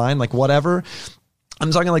 but they're fine. Like whatever.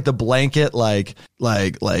 I'm talking like the blanket, like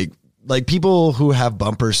people who have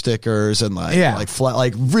bumper stickers and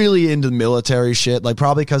like really into military shit, like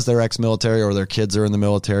probably because they're ex-military or their kids are in the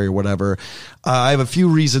military or whatever. I have a few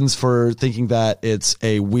reasons for thinking that it's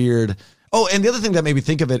a weird. Oh, and the other thing that made me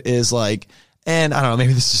think of it is like, and I don't know,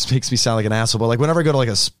 maybe this just makes me sound like an asshole, but like whenever I go to like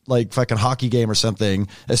a fucking hockey game or something,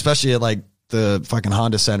 especially at like the fucking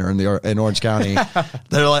Honda Center in Orange County,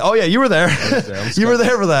 they're like, "Oh yeah, you were there. You were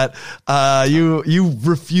there for that. You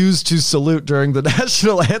refused to salute during the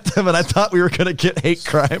national anthem, and I thought we were gonna get hate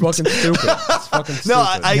crime. Fucking stupid. It's fucking stupid.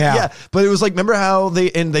 No, yeah, but it was like, remember how they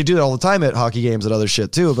do it all the time at hockey games and other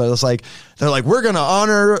shit too. But it's like they're like, we're gonna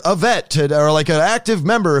honor a vet or like an active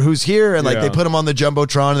member who's here, and like they put him on the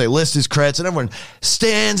jumbotron and they list his credits, and everyone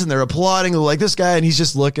stands and they're applauding like this guy, and he's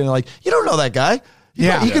just looking like, you don't know that guy.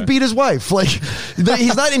 He could beat his wife. Like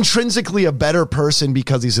he's not intrinsically a better person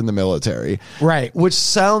because he's in the military. Right. Which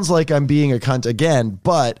sounds like I'm being a cunt again,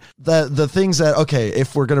 but the things that, okay,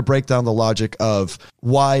 if we're going to break down the logic of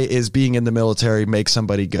why is being in the military make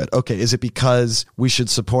somebody good? Okay. Is it because we should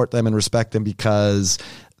support them and respect them because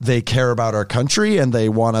they care about our country and they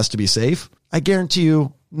want us to be safe? I guarantee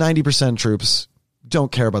you 90% troops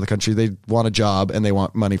don't care about the country. They want a job and they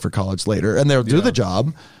want money for college later, and they'll do the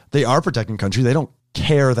job. They are protecting country. They don't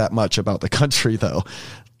care that much about the country though.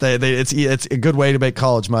 It's a good way to make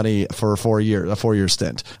college money for a 4-year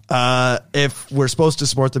stint. If we're supposed to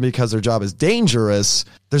support them because their job is dangerous,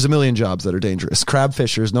 there's a million jobs that are dangerous. Crab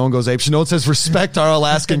fishers, no one goes apeshit. No one says respect our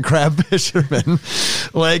Alaskan crab fishermen.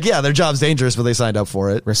 Like, yeah, their job's dangerous, but they signed up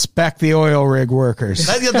for it. Respect the oil rig workers.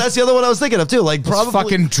 That's the other one I was thinking of too. Like, probably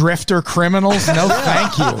fucking drifter criminals. No,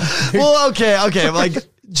 thank you. Well, okay, like.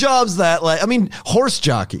 Jobs that, like, I mean, horse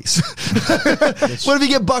jockeys. What if you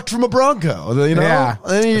get bucked from a Bronco? You know, yeah,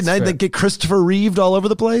 they get Christopher Reeved all over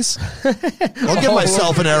the place. I'll give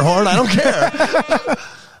myself an air horn. I don't care.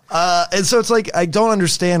 And so it's like, I don't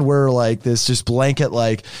understand where like this just blanket,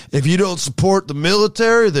 like, if you don't support the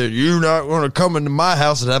military, then you're not going to come into my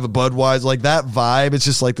house and have a Budweiser, like that vibe. It's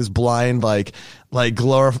just like this blind, like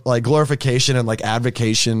glorification and like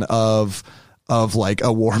advocation of like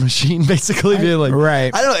a war machine, basically being like,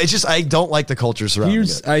 right. I don't know. It's just, I don't like the culture surrounding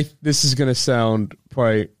it. This is going to sound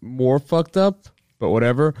probably more fucked up, but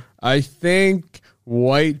whatever. I think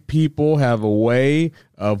white people have a way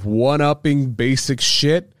of one-upping basic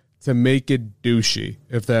shit to make it douchey,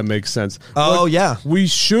 if that makes sense. Oh, like, yeah. We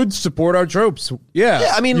should support our troops. Yeah.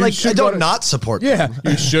 Yeah, I mean, like, I don't not support them.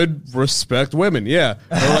 Yeah, you should respect women. Yeah.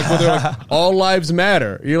 Or like, when they're like, all lives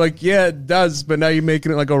matter. You're like, yeah, it does, but now you're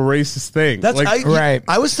making it like a racist thing. That's like, right.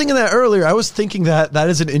 I was thinking that earlier. I was thinking that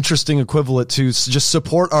is an interesting equivalent to just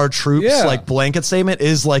support our troops. Yeah. Like, blanket statement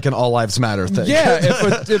is like an all lives matter thing. Yeah,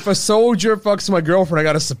 if a soldier fucks my girlfriend, I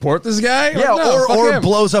got to support this guy? Yeah, like, no, or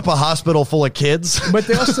blows up a hospital full of kids. But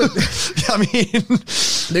they also... I mean,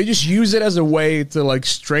 they just use it as a way to like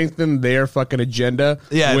strengthen their fucking agenda.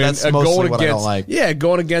 Yeah, that's mostly what I don't like. Yeah,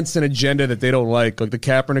 going against an agenda that they don't like the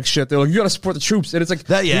Kaepernick shit. They're like, you got to support the troops, and it's like,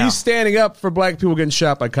 he's standing up for black people getting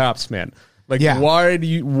shot by cops, man. Like, why are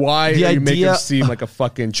you making him seem like a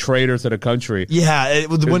fucking traitor to the country? Yeah,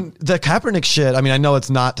 when the Kaepernick shit, I mean, I know it's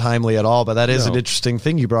not timely at all, but that is an interesting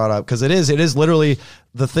thing you brought up, because it is literally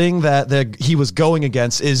the thing that he was going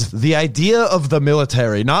against is the idea of the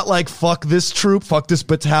military, not like fuck this troop, fuck this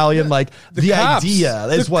battalion, like the cops, idea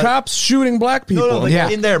is the cops shooting black people. No,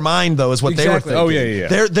 in their mind though is what they were thinking. Oh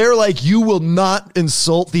yeah. They're like, you will not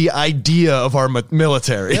insult the idea of our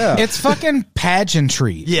military. Yeah. It's fucking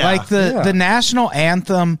pageantry. Yeah. Like the national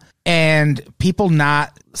anthem and people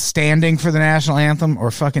not standing for the national anthem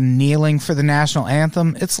or fucking kneeling for the national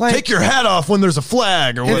anthem. It's like, take your hat off when there's a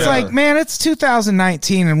flag or whatever. It's like, man, it's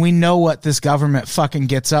 2019 and we know what this government fucking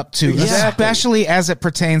gets up to, especially as it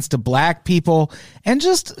pertains to black people and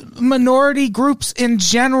just minority groups in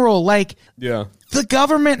general. Like, the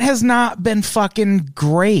government has not been fucking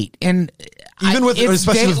great. And even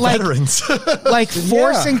especially with veterans, like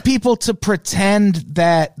forcing people to pretend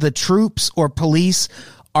that the troops or police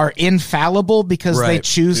are infallible because they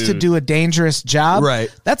choose to do a dangerous job. Right.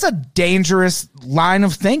 That's a dangerous line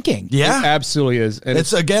of thinking. Yeah. It absolutely is. And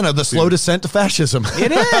it's again, the slow descent to fascism.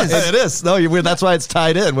 It is. It is. No, that's why it's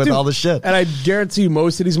tied in with all the shit. And I guarantee you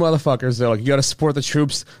most of these motherfuckers, they're like, you got to support the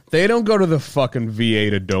troops. They don't go to the fucking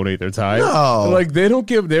VA to donate their time. No. Like, they're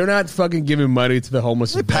not fucking giving money to the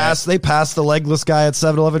homeless. They pass the legless guy at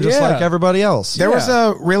 7-Eleven just like everybody else. There was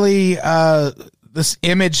a really, this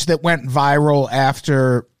image that went viral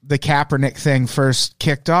after the Kaepernick thing first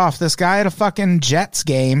kicked off, this guy at a fucking Jets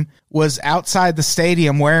game was outside the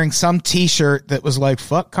stadium wearing some t-shirt that was like,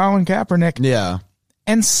 fuck Colin Kaepernick. Yeah.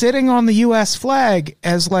 And sitting on the U.S. flag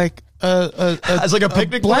as like as like a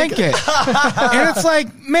picnic blanket. And it's like,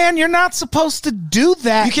 man, you're not supposed to do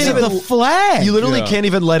that You can't to even- the flag. You literally can't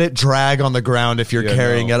even let it drag on the ground if you're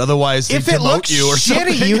carrying it. Otherwise, they if it demote looks you or shitty,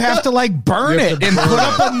 something. you have to like burn You have it to and burn put it.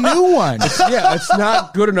 up a new one. Yeah, it's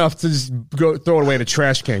not good enough to just go throw it away in a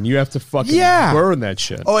trash can. You have to fucking burn that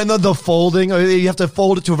shit. Oh, and the folding, you have to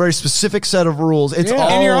fold it to a very specific set of rules. It's all,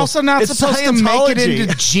 And you're also not it's supposed to make it Scientology.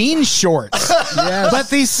 into jean shorts. But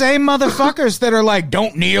these same motherfuckers that are like,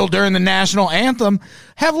 don't kneel during the national anthem,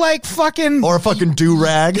 have like fucking or a fucking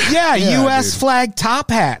do-rag. yeah, U.S. dude. flag top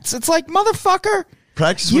hats. It's like, motherfucker,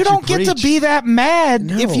 Practice you what don't get to preach. be that mad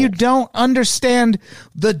No. if you don't understand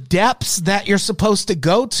the depths that you're supposed to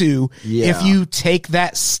go to if you take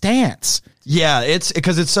that stance. Yeah, it's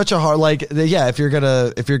because it's such a hard if you're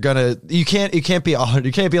gonna you can't be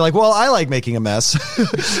like, well, I like making a mess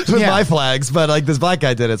with my flags, but like this black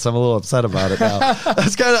guy did it, so I'm a little upset about it now.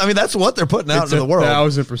 That's kind of, I mean, that's what they're putting out It's into the world.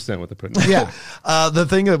 1,000% what they're putting out. Yeah. The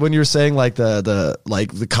thing that when you were saying like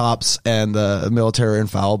the cops and the military are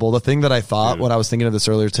infallible, the thing that I thought when I was thinking of this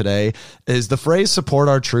earlier today is the phrase "support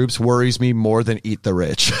our troops" worries me more than "eat the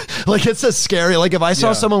rich." Like, it's a scary. Like, if I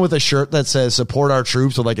saw someone with a shirt that says "support our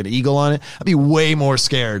troops" with like an eagle on it, I'd be way more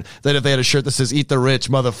scared than if they had a shirt that says "eat the rich,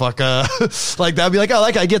 motherfucker." Like, that'd be like, oh,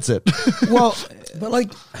 that guy gets it. Well, But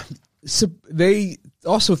like, so they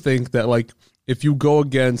also think that like if you go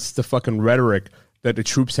against the fucking rhetoric that the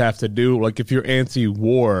troops have to do, like if you're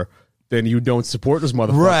anti-war, then you don't support those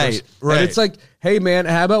motherfuckers. Right. And it's like, hey man,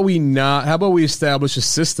 how about we establish a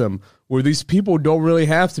system where these people don't really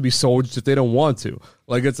have to be soldiers if they don't want to.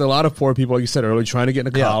 Like, it's a lot of poor people, like you said earlier, trying to get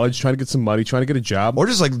into college, trying to get some money, trying to get a job. Or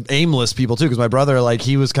just like aimless people too, because my brother, like,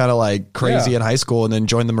 he was kind of like crazy Yeah. in high school and then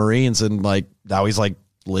joined the Marines, and like now he's like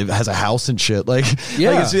has a house and shit. Like,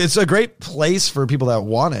 Yeah. like, it's a great place for people that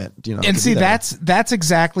want it. You know, and to see, be there. that's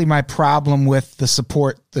exactly my problem with the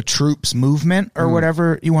support the troops movement or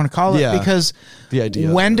whatever you want to call it. Yeah. Because The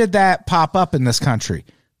idea when of did that pop up in this country?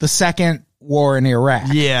 The second war in Iraq.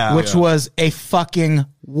 Yeah. Which was a fucking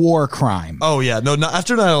war crime. Oh yeah, no.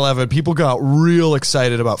 After 9/11, people got real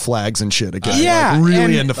excited about flags and shit again. Yeah, like,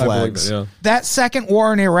 really and- into I believe flags. it, yeah. That second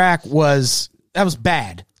war in Iraq was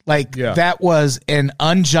bad. Like, Yeah. that was an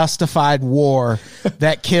unjustified war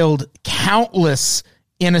that killed countless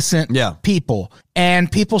innocent people,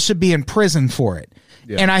 and people should be in prison for it.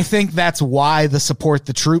 Yeah. And I think that's why the support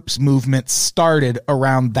the troops movement started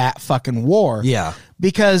around that fucking war. Yeah.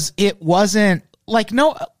 Because it wasn't like,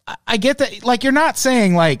 no, I get that. Like, you're not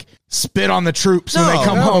saying like spit on the troops when they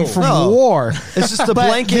come home from war. It's just a But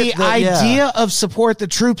blanket. The idea of support the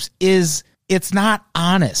troops is, it's not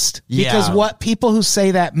honest. Because Yeah. what people who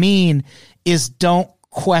say that mean is don't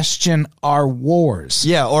question our wars.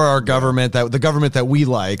 Yeah, or our government, the government that we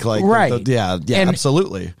like Right. yeah, And-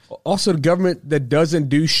 absolutely. Also, the government that doesn't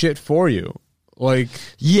do shit for you. Like,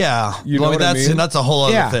 Yeah, You know what I that's mean? that's a whole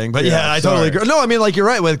other Yeah. thing. But Yeah, yeah, I totally sorry. agree. No, I mean, like, you're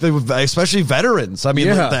right with especially veterans. I mean,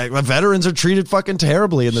 Yeah. veterans are treated fucking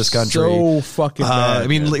terribly in this country. so fucking bad. I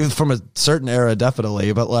mean, man. like, from a certain era,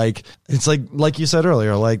 definitely. But like, it's like you said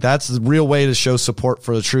earlier, like, that's the real way to show support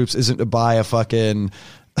for the troops isn't to buy a fucking,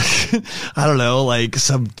 I don't know, like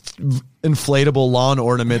some inflatable lawn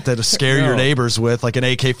ornament that scare your neighbors with, like an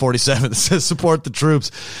AK-47 that says support the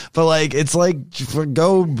troops. But like, it's like,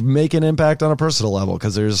 go make an impact on a personal level,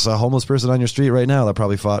 because there's a homeless person on your street right now that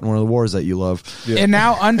probably fought in one of the wars that you love. And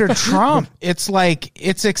now under Trump, it's like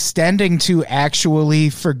it's extending to actually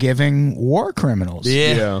forgiving war criminals.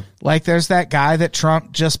 yeah. Like, there's that guy that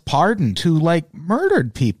Trump just pardoned who like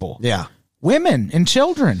murdered people. Yeah. Women and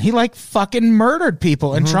children. He like fucking murdered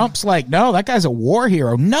people. And Trump's like, no, that guy's a war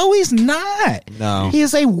hero. No, he's not. No. He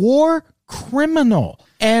is a war criminal.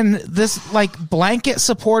 And this like blanket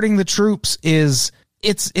supporting the troops is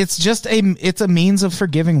it's just it's a means of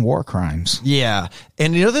forgiving war crimes. Yeah.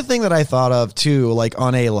 And the other thing that I thought of too, like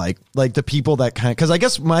on a like the people that kind of, because I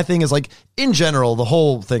guess my thing is like, in general, the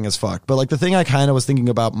whole thing is fucked. But like the thing I kind of was thinking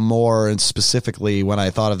about more, and specifically when I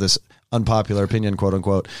thought of this unpopular opinion, quote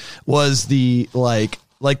unquote, was the like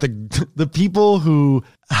the people who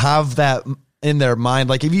have that in their mind.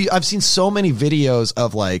 Like, I've seen so many videos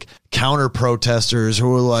of like counter protesters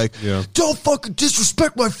who are like, don't fucking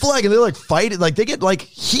disrespect my flag, and they like fight it, like they get like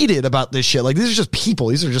heated about this shit. Like, these are just people,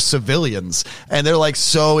 these are just civilians, and they're like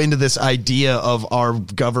so into this idea of our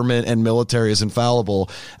government and military is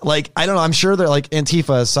infallible. Like, I don't know, I'm sure they're like,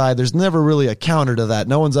 Antifa aside, there's never really a counter to that.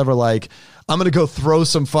 No one's ever like, I'm going to go throw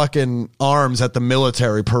some fucking arms at the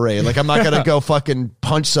military parade. Like, I'm not going to go fucking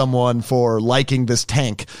punch someone for liking this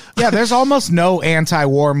tank. Yeah, there's almost no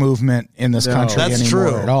anti-war movement in this country That's anymore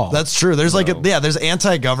true. at all. That's true. There's there's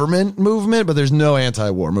anti-government movement, but there's no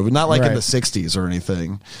anti-war movement. Not like in Right. the 60s or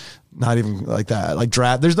anything. Not even like that. Like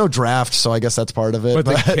draft. There's no draft, so I guess that's part of it. But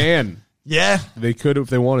they can. Yeah. They could if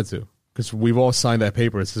they wanted to. Because we've all signed that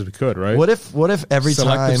paper that says we could, right? What if every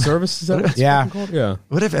Selective time service, is that what it's Yeah. fucking called? Yeah.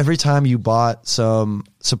 What if every time you bought some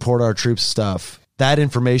support our troops stuff, that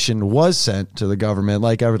information was sent to the government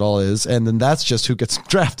like Everdoll is, and then that's just who gets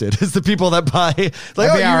drafted is the people that buy.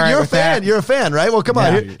 Like, I'd be all right you're a with fan. that. You're a fan, right? Well, come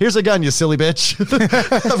on. Yeah. Here's a gun, you silly bitch.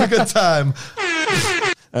 Have a good time.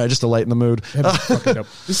 All right, just to lighten the mood.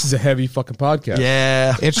 This is a heavy fucking podcast.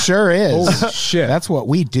 Yeah. It sure is. Holy shit. That's what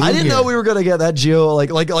we do. I didn't here. know we were gonna get that geo like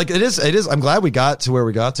it is. I'm glad we got to where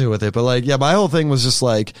we got to with it, but like, yeah, my whole thing was just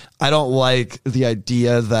like, I don't like the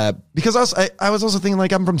idea that, because I was also thinking,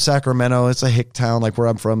 like, I'm from Sacramento, it's a hick town, like where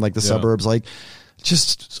I'm from, like the suburbs, like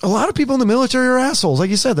just a lot of people in the military are assholes. Like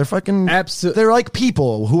you said, they're fucking they're like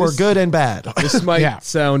people who are good and bad. This might Yeah.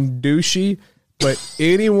 sound douchey, but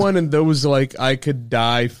anyone in those like I could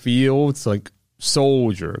die fields, like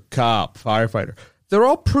soldier, cop, firefighter, they're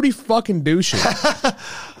all pretty fucking douchey.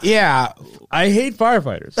 Yeah. I hate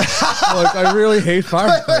firefighters. Like, I really hate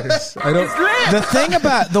firefighters. I don't. The thing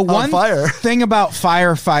about the one fire. thing about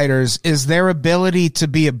firefighters is their ability to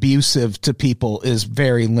be abusive to people is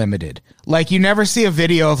very limited. Like, you never see a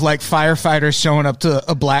video of like firefighters showing up to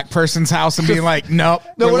a black person's house and being like, "Nope,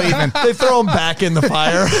 we're leaving." They throw them back in the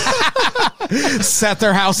fire. Set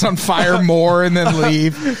their house on fire more and then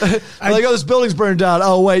leave. Like, oh, this building's burned down.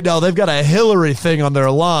 Oh, wait, no, they've got a Hillary thing on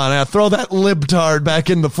their lawn. Throw that libtard back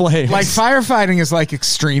in the flames. Like, firefighting is like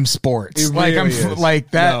extreme sports. It Like, really is.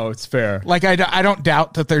 like that. No, it's fair. Like, I don't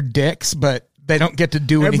doubt that they're dicks, but they don't get to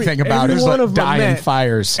do anything about it. It's one like of them die in met-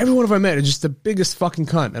 fires. Every one of them I met is just the biggest fucking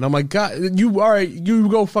cunt, and I'm like, God, you all right? You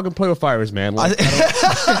go fucking play with fires, man. Like, hey,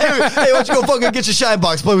 why don't you go fucking get your shine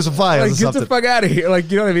box, play with some fires like, or get something. the fuck out of here. Like,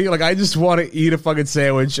 you know what I mean? Like, I just want to eat a fucking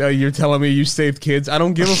sandwich. You're telling me you saved kids? I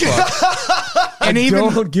don't give a fuck. And I even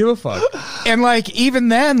don't give a fuck. and like even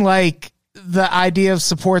then, like the idea of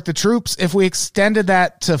support the troops, if we extended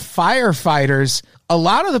that to firefighters, a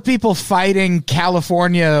lot of the people fighting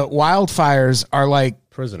California wildfires are like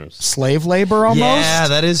Prisoners. slave labor almost. Yeah,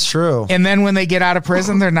 that is true. And then when they get out of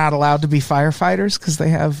prison, they're not allowed to be firefighters because they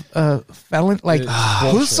have a felon. Like,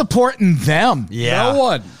 who's supporting them? Yeah. No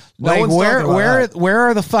one. No Like, one's talking about that. where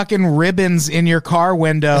are the fucking ribbons in your car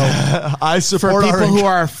window I for support people our who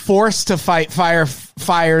are forced to fight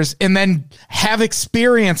fires and then have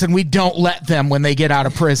experience and we don't let them when they get out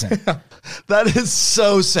of prison? That is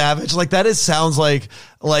so savage. Like, that sounds like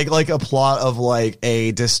a plot of like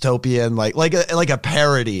a dystopian, like a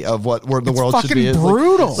parody of what the world should be. fucking It's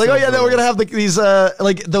brutal. Like, oh yeah, then we're gonna have these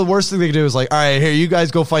like the worst thing they can do is like, all right, here, you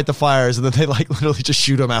guys go fight the fires, and then they like literally just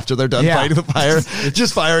shoot them after they're done Yeah. fighting the fire.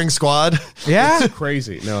 Just firing squad. Yeah.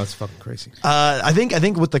 Crazy. No, it's fucking crazy. I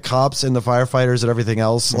think with the cops and the firefighters and everything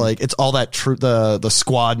else, like, it's all that the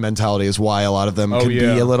squad mentality is why a lot of them can be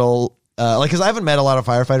a little. Because I haven't met a lot of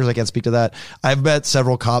firefighters, I can't speak to that. I've met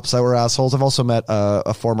several cops that were assholes. I've also met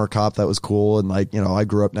a former cop that was cool, and like, you know, I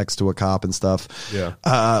grew up next to a cop and stuff. Yeah.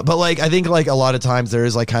 But like, I think like a lot of times there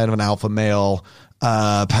is like kind of an alpha male,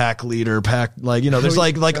 pack leader, like, you know, there's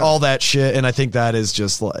like all that shit, and I think that is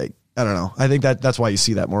just like, I don't know. I think that's why you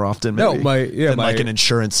see that more often. No, Maybe, than like an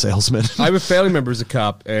insurance salesman. I have a family member who's a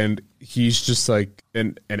cop, and he's just like,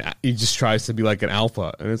 and he just tries to be like an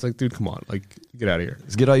alpha, and it's like, dude, come on, like, get out of here.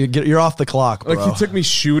 You're off the clock, bro. Like, he took me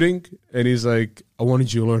shooting, and he's like, I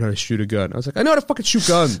wanted you to learn how to shoot a gun. I was like, I know how to fucking shoot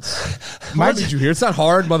guns. Why did you hear? It's not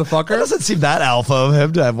hard, It motherfucker. doesn't seem that alpha of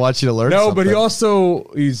him to have watched you to learn. No, something. but he also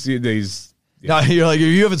he's No, you're like,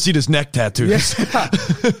 you haven't seen his neck tattoos.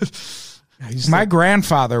 My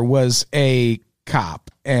grandfather was a cop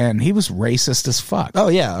and he was racist as fuck. Oh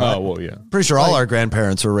yeah. oh well, yeah. Pretty sure all our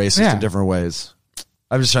grandparents were racist Yeah. in different ways.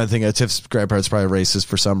 I'm just trying to think. Tiff's grandparents probably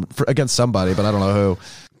racist against somebody, but I don't know who.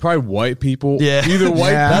 Probably white people. Yeah. Either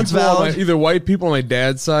white Yeah. That's people on valid. either white people on my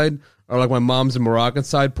dad's side or like my mom's and Moroccan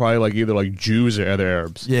side, probably like either like Jews or other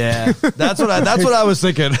Arabs. Yeah, that's what I was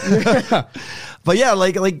thinking. But yeah,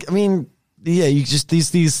 like I mean, yeah, you just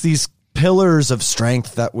these pillars of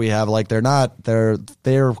strength that we have, like they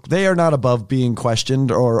are not above being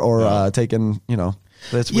questioned or taken. You know,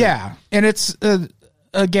 that's weird. Yeah. And it's,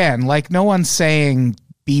 again, like no one's saying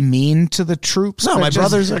be mean to the troops. No, but my just-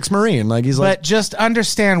 brother's ex-Marine. Like he's like, But just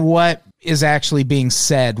understand what is actually being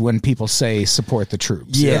said when people say support the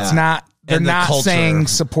troops. Yeah. It's not They're And the not culture. saying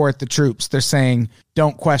support the troops. They're saying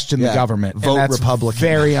don't question the Yeah. government. Vote and that's Republican.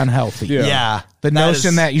 Very unhealthy. Yeah. The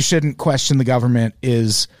notion that you shouldn't question the government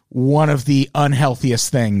is one of the unhealthiest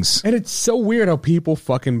things. And it's so weird how people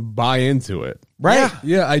fucking buy into it. Right?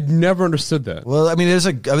 Yeah, I never understood that. Well, I mean,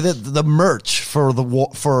 the merch for the war,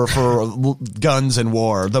 for guns and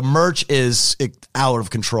war. The merch is out of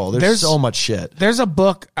control. There's so much shit. There's a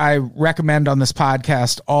book I recommend on this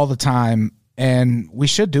podcast all the time, and we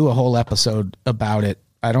should do a whole episode about it.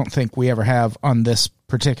 I don't think we ever have on this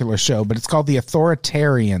particular show, but it's called The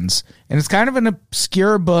Authoritarians. And it's kind of an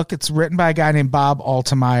obscure book. It's written by a guy named Bob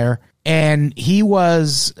Altemeyer. And he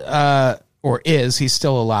was, he's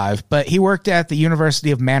still alive, but he worked at the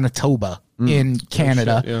University of Manitoba in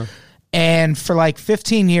Canada. Oh, shit, yeah. And for like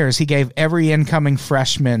 15 years, he gave every incoming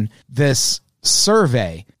freshman this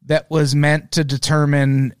survey that was meant to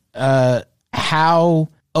determine how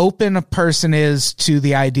open a person is to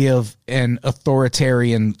the idea of an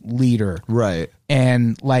authoritarian leader. Right.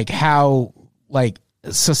 And like how like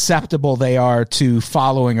susceptible they are to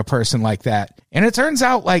following a person like that. And it turns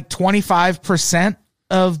out like 25%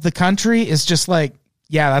 of the country is just like,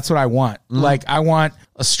 yeah, that's what I want. Like I want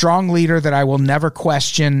a strong leader that I will never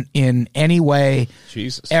question in any way.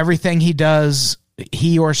 Jesus. Everything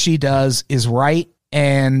he or she does is right.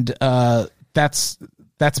 And that's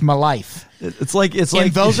my life. It's like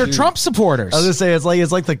And those are Trump supporters. I was gonna say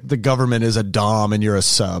it's like the government is a dom and you're a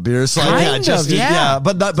sub. You're just like Kind of, yeah.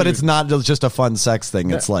 but it's not just a fun sex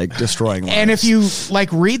thing. It's like destroying lives. And if you like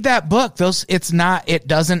read that book, it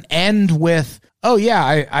doesn't end with, oh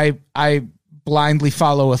yeah, I blindly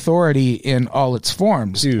follow authority in all its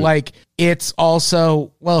forms. Dude. Like it's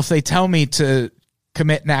also, well, if they tell me to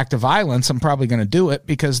commit an act of violence, I'm probably going to do it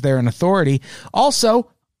because they're an authority. Also,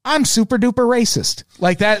 I'm super duper racist.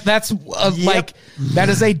 Like that's like that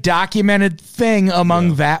is a documented thing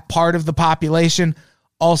among that part of the population.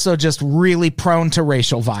 Also just really prone to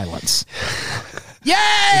racial violence.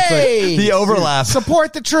 Yay! the overlap.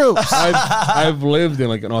 Support the troops. I've lived in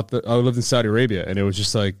I lived in Saudi Arabia, and it was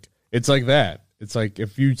just like it's like that. It's like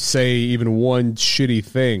if you say even one shitty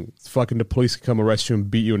thing, fucking the police can come arrest you and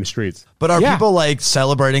beat you in the streets. But are Yeah. people like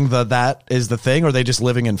celebrating that is the thing, or are they just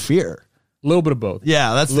living in fear? A little bit of both.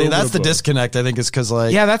 Yeah, that's Little bit the of both. disconnect. I think is because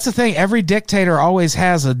like Yeah, that's the thing. Every dictator always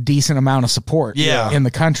has a decent amount of support Yeah. in the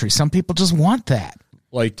country. Some people just want that.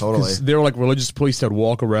 Like, Totally. 'cause there were like religious police that would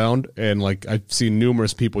walk around, and like I've seen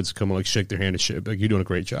numerous people just come and like shake their hand and shit. Like, you're doing a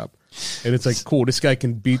great job. And it's like, cool, this guy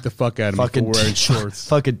can beat the fuck out of me for wearing shorts.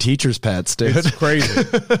 fucking teachers' pets, dude. It's crazy.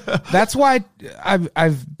 That's why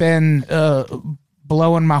I've been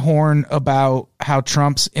blowing my horn about how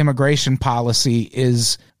Trump's immigration policy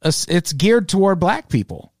is it's geared toward black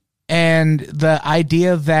people, and the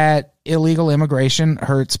idea that illegal immigration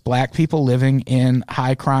hurts black people living in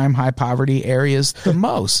high crime, high poverty areas the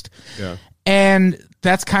most. Yeah. And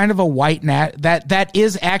that's kind of a that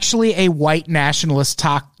is actually a white nationalist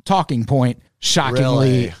talking point, shockingly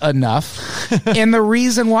Really? enough. And the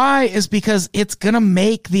reason why is because it's going to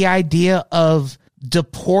make the idea of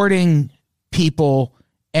deporting people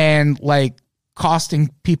and like costing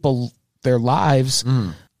people their lives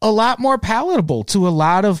a lot more palatable to a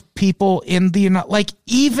lot of people in the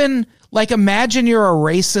imagine you're a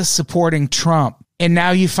racist supporting Trump, and now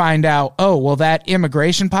you find out, oh, well, that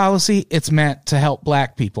immigration policy, it's meant to help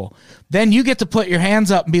black people. Then you get to put your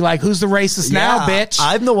hands up and be like, who's the racist now, Yeah, bitch?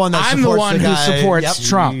 I'm the one that I'm the supports one the who guy. supports Yep.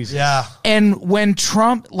 Trump. Jesus. Yeah. And when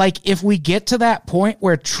Trump, like, if we get to that point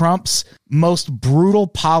where Trump's most brutal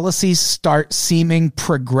policies start seeming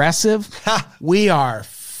progressive, we are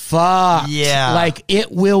fucked. Yeah. Like,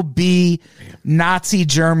 it will be Nazi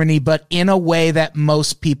Germany, but in a way that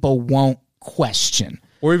most people won't question.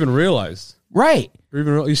 Or even realize. Right. Or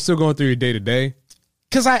even you're still going through your day to day.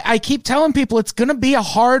 Because I keep telling people it's going to be a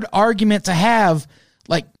hard argument to have.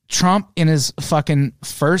 Like, Trump in his fucking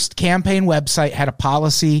first campaign website had a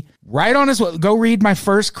policy right on his, go read my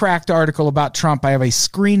first Cracked article about Trump. I have a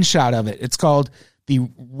screenshot of it. It's called the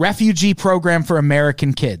Refugee Program for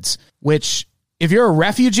American Kids, which if you're a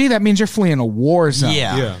refugee, that means you're fleeing a war zone.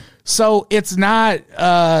 Yeah. So it's not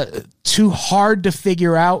too hard to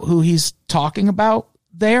figure out who he's talking about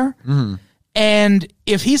there. And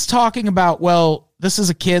if he's talking about, well, this is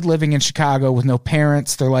a kid living in Chicago with no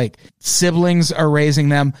parents, they're like siblings are raising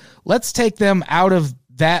them. Let's take them out of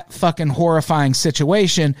that fucking horrifying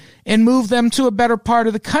situation and move them to a better part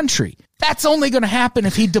of the country. That's only going to happen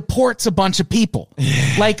if he deports a bunch of people.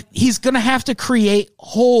 Like, he's going to have to create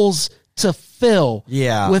holes to fill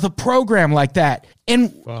with a program like that.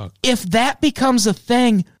 And if that becomes a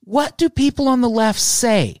thing, what do people on the left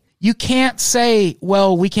say? You can't say,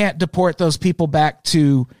 well, we can't deport those people back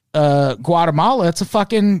to Guatemala, it's a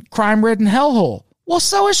fucking crime-ridden hellhole. Well,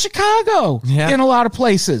 so is Chicago in a lot of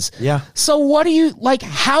places. Yeah. So what do you, like,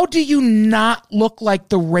 how do you not look like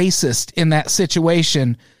the racist in that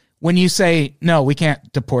situation when you say, no, we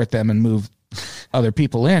can't deport them and move other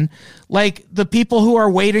people in? Like, the people who are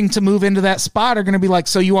waiting to move into that spot are going to be like,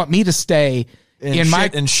 so you want me to stay in my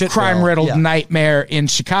crime-riddled nightmare in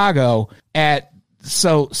Chicago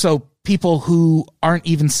so people who aren't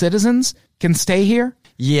even citizens can stay here?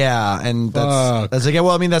 Yeah, and that's like,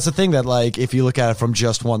 well, I mean, that's the thing that, like, if you look at it from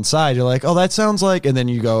just one side, you're like, oh, that sounds like, and then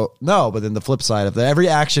you go, no, but then the flip side of that, every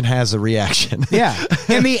action has a reaction. Yeah,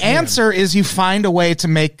 and the answer is you find a way to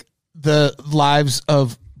make the lives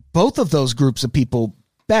of both of those groups of people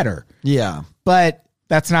better. Yeah. But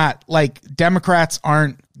that's not, like, Democrats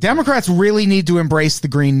really need to embrace the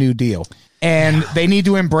Green New Deal. And they need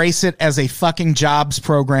to embrace it as a fucking jobs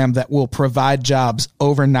program that will provide jobs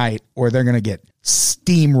overnight, or they're going to get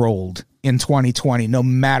steamrolled in 2020, no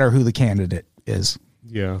matter who the candidate is.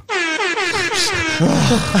 Yeah.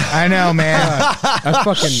 I know, man.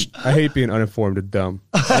 I hate being uninformed and dumb.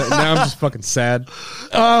 Now I'm just fucking sad.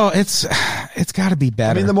 Oh, it's got to be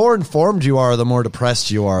better. I mean, the more informed you are, the more depressed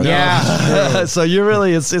you are. Yeah. So you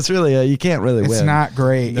really, it's really, you can't really win. It's not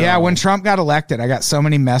great. No. Yeah, when Trump got elected, I got so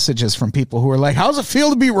many messages from people who were like, how's it feel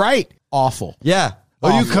to be right? Awful. Yeah.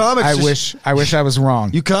 Awful. Oh, you comics. I wish I was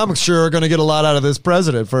wrong. You comics sure are going to get a lot out of this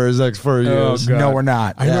president for his next 4 years. God. No, we're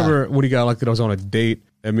not. I remember when he got elected, I was on a date,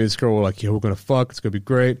 and me and this girl were like, yo, we're going to fuck. It's going to be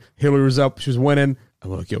great. Hillary was up. She was winning. I'm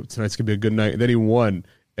like, yo, tonight's going to be a good night. And then he won,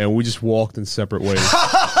 and we just walked in separate ways.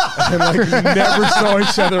 And, like, never saw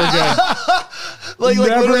each other again. like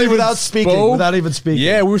literally without speaking, without even speaking.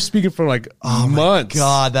 Yeah, we were speaking for like months.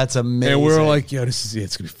 God, that's amazing. And we were like, yo, this is it.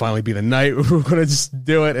 It's going to finally be the night. We're going to just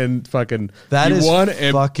do it. And fucking, that he won.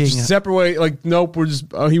 And fucking separate way. Like, nope, we're just,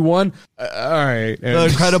 he won. All right. And the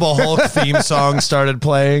Incredible Hulk theme song started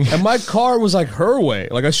playing. And my car was like her way.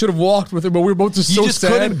 Like, I should have walked with her, but we were both just so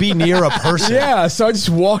sad. Couldn't be near a person. Yeah, so I just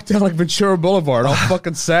walked down like Ventura Boulevard, all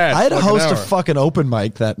fucking sad. I had to host a fucking open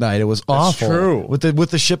mic that night. It was awful. True.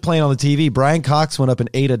 With the shit playing on the TV, Brian Cox went up and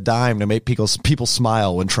ate a dime to make people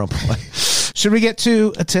smile when Trump won. Should we get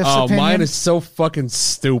to a Tiff's opinion? Mine is so fucking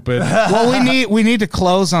stupid. Well, we need to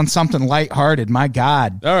close on something lighthearted. My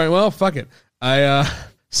God. All right, well, fuck it.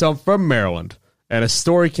 So I'm from Maryland, and a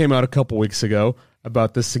story came out a couple weeks ago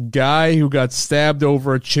about this guy who got stabbed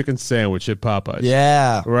over a chicken sandwich at Popeyes.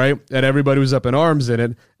 Yeah. Right? And everybody was up in arms in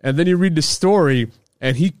it. And then you read the story,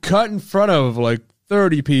 and he cut in front of like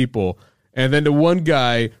 30 people. And then the one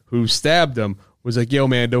guy who stabbed him was like, yo,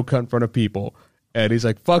 man, don't cut in front of people. And he's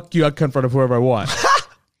like, fuck you, I'll cut in front of whoever I want.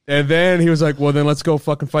 And then he was like, well, then let's go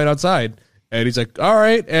fucking fight outside. And he's like, all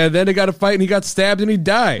right. And then they got a fight, and he got stabbed, and he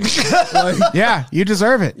died. Like, yeah, you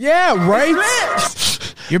deserve it. Yeah, right?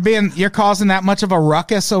 You're causing that much of a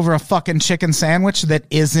ruckus over a fucking chicken sandwich that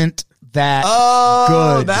isn't that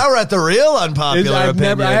good. Now we're at the real unpopular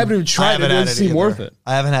opinion. I haven't even tried it. It doesn't seem worth it.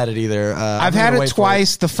 I haven't had it either. I've had it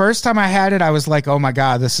twice. The first time I had it, I was like, oh my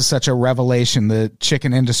God, this is such a revelation. The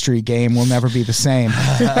chicken industry game will never be the same.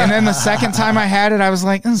 And then the second time I had it, I was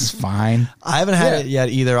like, this is fine. I haven't had it yet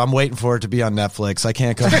either. I'm waiting for it to be on Netflix. I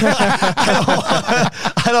can't go. I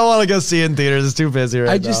don't want to go see it in theaters. It's too busy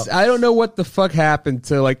right now. I don't know what the fuck happened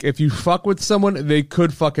to, like, if you fuck with someone, they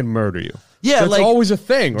could fucking murder you. Yeah, that's like, always a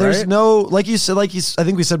thing, right? There's no, like you said, I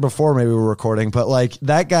think we said before, maybe we were recording, but like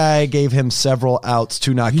that guy gave him several outs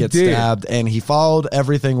to not get stabbed, and he followed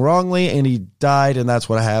everything wrongly, and he died, and that's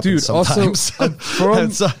what happens sometimes.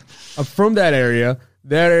 Also, I'm from that area.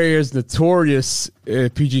 That area is notorious,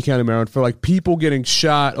 PG County, Maryland, for like people getting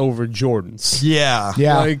shot over Jordans. Yeah.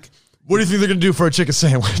 Like, what do you think they're gonna do for a chicken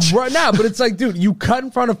sandwich? Right now, but it's like, dude, you cut in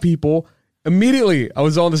front of people. Immediately, I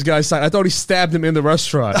was on this guy's side. I thought he stabbed him in the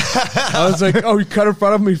restaurant. I was like, oh, he cut in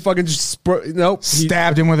front of him. He fucking just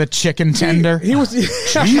stabbed him with a chicken tender. He was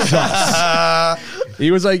Jesus. He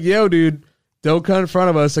was like, yo, dude, don't cut in front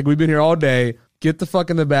of us. Like, we've been here all day. Get the fuck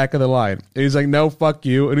in the back of the line. And he's like, no, fuck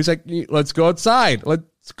you. And he's like, let's go outside.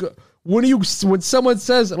 Let's go. When someone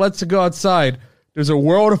says let's go outside, there's a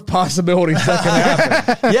world of possibilities that can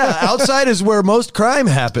happen. Yeah, outside is where most crime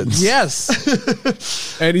happens.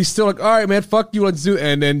 Yes. And he's still like, all right, man, fuck you, let's do it.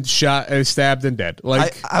 And then stabbed and dead.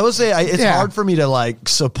 Like, I will say it's hard for me to like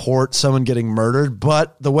support someone getting murdered,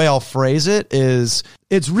 but the way I'll phrase it is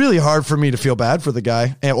it's really hard for me to feel bad for the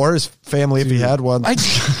guy or his family if he had one. Like,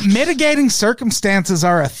 mitigating circumstances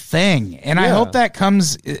are a thing. And I hope that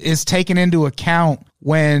is taken into account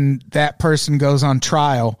when that person goes on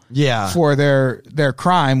trial for their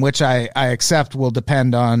crime, which I accept will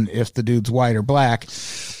depend on if the dude's white or black.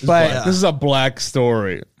 But this is a black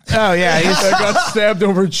story. Oh yeah, I got stabbed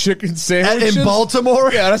over chicken sandwiches in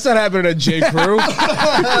Baltimore. Yeah, that's not happening at J. Crew.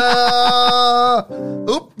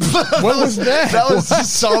 Oop. What was that? That was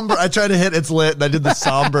somber. I tried to hit It's Lit, and I did the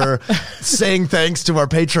somber saying thanks to our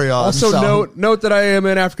Patreon. Also, song. note that I am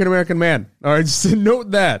an African American man. All right, just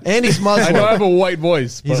note that. And he's Muslim. I know I have a white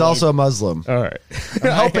voice. He's but, also a Muslim. all right.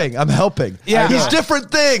 I'm helping. Yeah. He's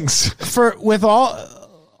different things. With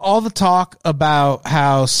all the talk about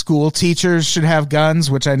how school teachers should have guns,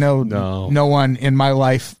 which I know no one in my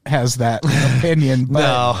life has that opinion, but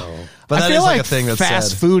But I that feel is like like a thing that's fast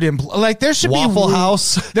said. food like there should Waffle be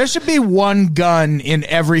House. There should be one gun in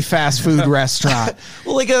every fast food restaurant.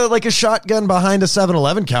 Well, like a shotgun behind a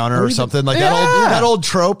 7-Eleven counter or something like that old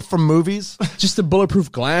trope from movies. Just the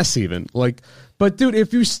bulletproof glass, even but dude,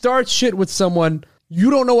 if you start shit with someone, you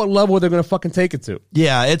don't know what level they're gonna fucking take it to.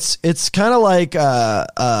 Yeah, it's kind of like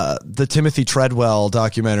the Timothy Treadwell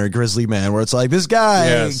documentary Grizzly Man, where it's like this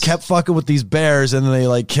guy kept fucking with these bears and then they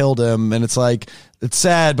like killed him, and it's like it's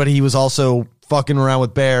sad, but he was also fucking around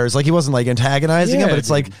with bears. Like he wasn't like antagonizing him, but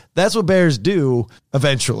it's like that's what bears do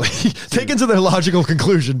eventually. Taken to their logical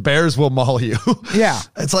conclusion, bears will maul you. Yeah.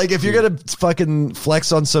 It's like if you're gonna fucking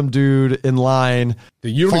flex on some dude in line,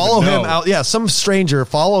 you don't follow even him know. out. Yeah, some stranger,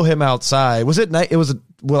 follow him outside. Was it night? It was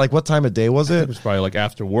like what time of day was it? It was probably like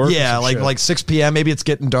after work. Yeah, like 6 p.m. Maybe it's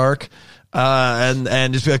getting dark,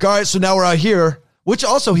 and just be like, all right, so now we're out here. Which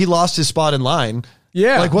also he lost his spot in line.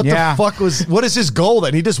 Yeah. Like what the fuck what is his goal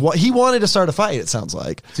then? He wanted to start a fight, it sounds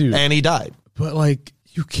like. Dude. And he died. But like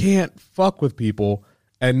you can't fuck with people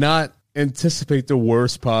and not anticipate the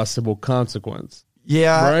worst possible consequence.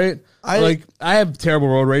 Yeah. Right? I have terrible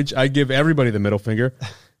road rage. I give everybody the middle finger.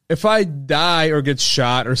 If I die or get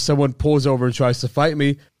shot or someone pulls over and tries to fight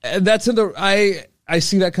me, that's I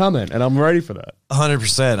see that coming and I'm ready for that.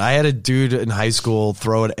 100%. I had a dude in high school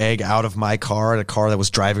throw an egg out of my car in a car that was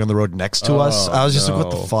driving on the road next to us. I was just like,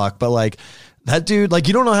 what the fuck? But like that dude, like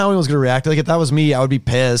you don't know how he was going to react. Like if that was me, I would be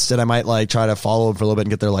pissed and I might like try to follow him for a little bit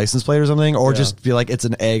and get their license plate or something, or just be like, it's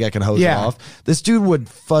an egg, I can hose it off. This dude would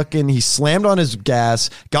he slammed on his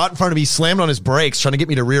gas, got in front of me, slammed on his brakes, trying to get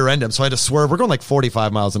me to rear end him. So I had to swerve. We're going like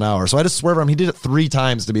 45 miles an hour. So I had to swerve him. He did it 3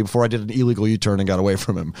 times to me before I did an illegal U-turn and got away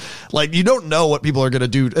from him. Like you don't know what people are going to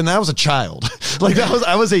do. And I was a child. Like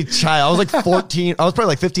I was a child. I was like 14. I was probably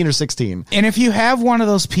like 15 or 16. And if you have one of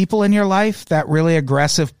those people in your life, that really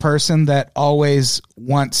aggressive person that always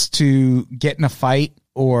wants to get in a fight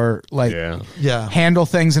or like handle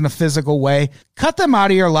things in a physical way, cut them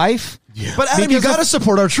out of your life. Yeah. But Adam, you got to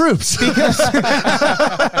support our troops. Because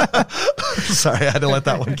sorry, I had to let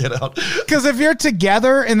that one get out. Because if you're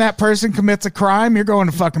together and that person commits a crime, you're going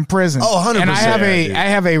to fucking prison. Oh, 100%. And I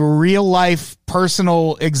have a real life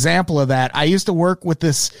personal example of that. I used to work with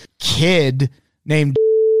this kid named.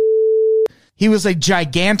 He was a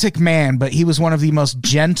gigantic man, but he was one of the most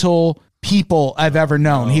gentle people I've ever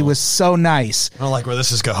known. He was so nice. I don't like where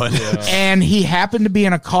this is going. And he happened to be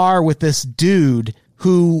in a car with this dude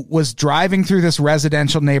who was driving through this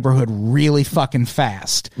residential neighborhood really fucking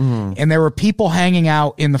fast. And there were people hanging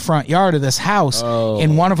out in the front yard of this house,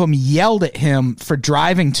 and one of them yelled at him for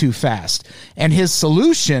driving too fast. And his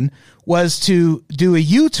solution was to do a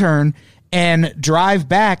U-turn and drive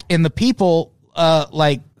back, and the people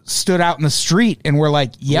stood out in the street and were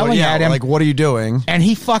like yelling at him. Like, what are you doing? And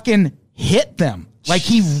he fucking hit them. Like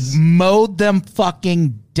he mowed them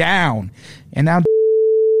fucking down. And now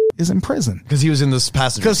is in prison. Because he was in this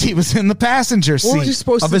passenger Because he was in the passenger seat. What was he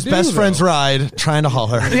supposed of to his do, best though? friend's ride, trying to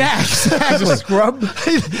holler. Yeah, exactly. Scrub?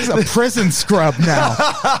 He's a prison scrub now.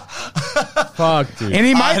 Fuck, dude. And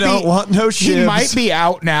he might don't want no He shivs. might be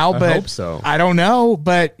out now, but hope so. I don't know.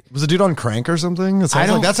 But Was the dude on crank or something? That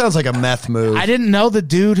sounds like a meth move. I didn't know the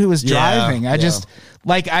dude who was driving. I just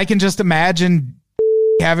I can just imagine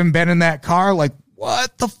having been in that car, like,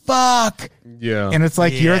 what the fuck? Yeah. And it's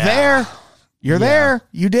like, you're there. You're there.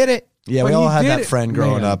 You did it. Yeah, But we all he had did that it, friend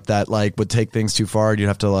growing man. up that like would take things too far. You'd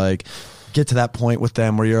have to like get to that point with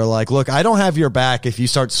them where you're like, look, I don't have your back if you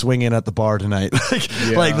start swinging at the bar tonight.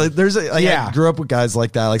 like there's I grew up with guys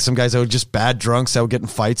like that, like some guys that were just bad drunks that would get in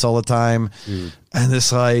fights all the time. And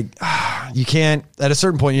it's like you can't, at a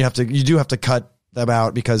certain point you do have to cut them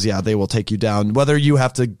out because they will take you down, whether you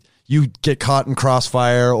get caught in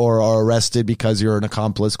crossfire or are arrested because you're an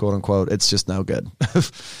accomplice, quote unquote. It's just no good.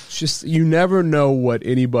 Just you never know what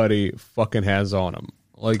anybody fucking has on them.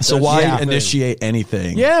 Like, So that's why the thing. initiate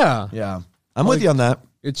anything? Yeah. I'm with you on that.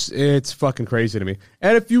 It's fucking crazy to me.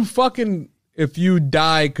 And if you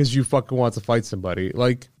die because you fucking want to fight somebody,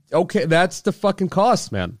 like, okay, that's the fucking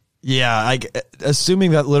cost, man. Yeah,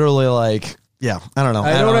 assuming that literally, like, I don't know.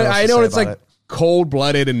 I know it's like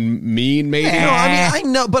cold-blooded and mean, maybe. No, I mean,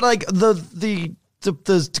 I know, but like the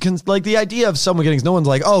idea of someone getting, no one's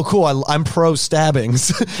like, oh, cool, I'm pro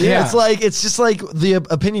stabbings. Yeah. It's just like the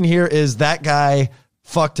opinion here is that guy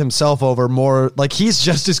fucked himself over more. Like he's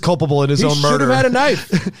just as culpable in his own murder. Should have had a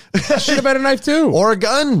knife. Should have had a knife too, or a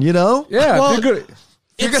gun. You know? Yeah. Well, if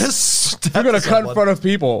you're gonna cut in front of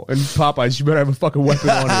people in Popeyes, you better have a fucking weapon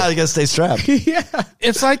on you. You gotta stay strapped. Yeah.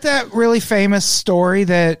 It's like that really famous story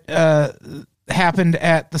that happened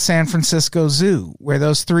at the San Francisco Zoo, where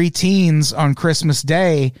those 3 teens on Christmas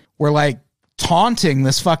Day were like taunting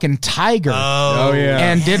this fucking tiger. Oh yeah.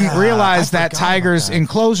 And didn't realize that tiger's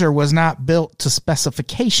enclosure was not built to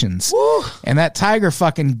specifications. Woo. And that tiger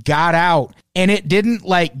fucking got out, and it didn't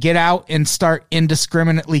like get out and start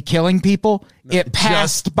indiscriminately killing people. It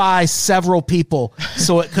passed by several people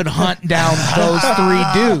so it could hunt down those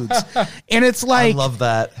 3 dudes. And it's like, I love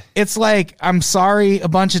that. it's like, I'm sorry a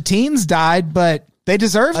bunch of teens died, but they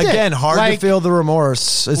deserved it. Again, hard Like, to feel the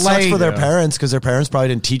remorse. It sucks like- for their parents because their parents probably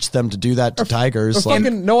didn't teach them to do that to tigers. Or Like,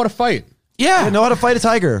 fucking know how to fight. Yeah. they know how to fight a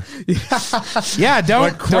tiger. Yeah, don't,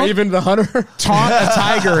 Like don't Craven the Hunter. taunt a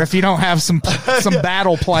tiger if you don't have some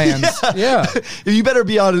battle plans. Yeah. You better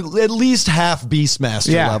be on at least half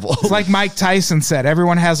Beastmaster Yeah, level. it's like Mike Tyson said,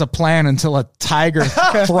 everyone has a plan until a tiger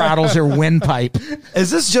throttles your windpipe. Is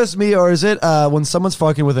this just me, or is it when someone's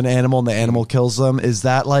fucking with an animal and the animal kills them? Is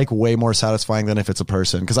that like way more satisfying than if it's a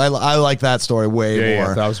person? Because I like that story way Yeah,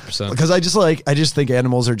 more. 1000%. Because I just think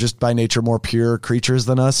animals are just by nature more pure creatures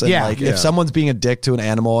than us. And Yeah. like Yeah. if someone's being a dick to an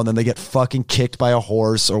animal and then they get fucking kicked by a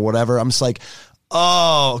horse or whatever, I'm just like,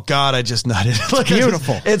 oh God, I just nutted. Like,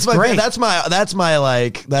 Beautiful. It's my Great. that's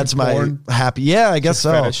my Porn? happy. Yeah, I guess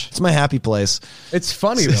so. fetish. It's my happy place. It's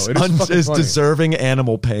funny though. It is fucking It's funny. deserving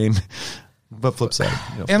animal pain. But flip side.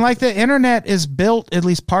 And like the internet is built, at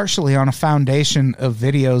least partially, on a foundation of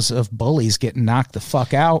videos of bullies getting knocked the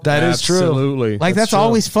fuck out. That is true. Absolutely. Like that's true.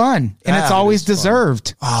 always fun, and it's That always is fun.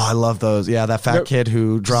 deserved. Oh, I love those. Yeah, that fat kid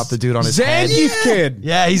who dropped the dude on his head. Zangief kid.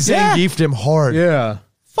 Yeah, he Yeah. Zangiefed him hard. Yeah.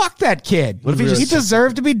 Fuck that kid. What if he he just-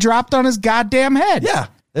 deserved to be dropped on his goddamn head. Yeah,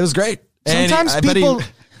 it was great. And Sometimes I bet he people. won't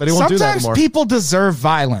do that Sometimes anymore. people deserve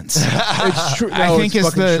violence. It's true. I think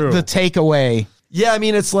is the takeaway. Yeah, I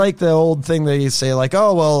mean, it's like the old thing they say, like,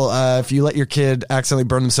 oh, well, if you let your kid accidentally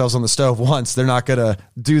burn themselves on the stove once, they're not going to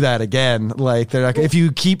do that again. Like, they're not. If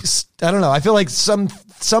you keep, I don't know. I feel like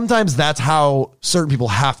sometimes that's how certain people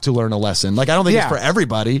have to learn a lesson. Like, I don't think Yeah. it's for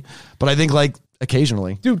everybody, but I think like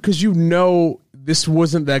occasionally. dude, because this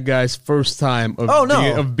wasn't that guy's first time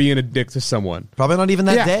of being a dick to someone. Probably not even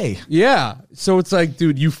that Yeah. day. Yeah. So it's like,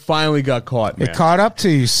 dude, you finally got caught, man. It caught up to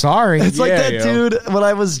you. Sorry. It's like Yeah, that yo. dude when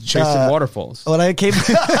I was Chasing waterfalls. When I came,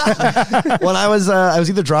 when I was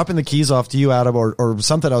either dropping the keys off to you, Adam, or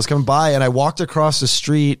something. I was coming by and I walked across the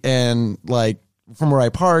street and like from where I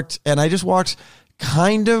parked, and I just walked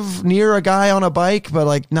kind of near a guy on a bike, but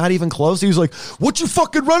like not even close. He was like, "What you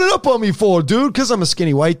fucking running up on me for, dude?" Because I'm a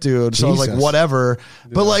skinny white dude. So I was like, Jesus. whatever.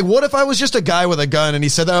 But like, what if I was just a guy with a gun and he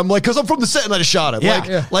said that? I'm like, because I'm from the set and I just shot him. Yeah. Like,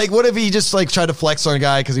 Yeah. like, what if he just like tried to flex on a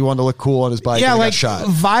guy because he wanted to look cool on his bike? Yeah, and he like got shot.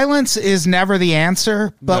 violence is never the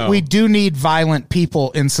answer, but No. we do need violent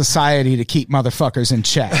people in society to keep motherfuckers in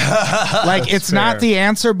check. Like it's not fair. the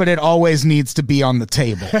answer, but it always needs to be on the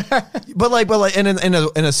table. But like in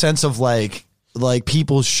a sense of like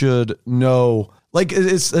people should know, like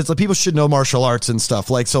it's like people should know martial arts and stuff.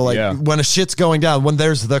 Like, so like Yeah. when a shit's going down, when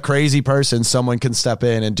there's the crazy person, someone can step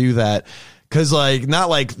in and do that. Cause like, not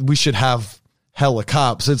like we should have hella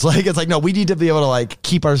cops. It's like, no, we need to be able to like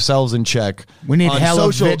keep ourselves in check. We need on hella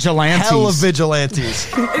vigilantes. Hella vigilantes.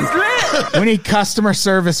 We need customer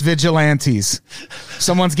service vigilantes.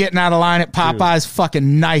 Someone's getting out of line at Popeyes,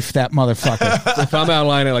 fucking knife that motherfucker. If I'm out of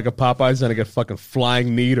line at like a Popeyes and I get fucking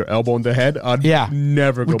flying knee or elbow in the head, I'd Yeah.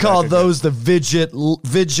 never go We call back those the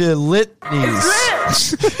vigilantes.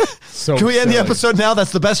 again. So Can we end the silly. episode now?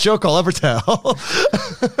 That's the best joke I'll ever tell.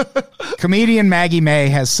 Comedian Maggie May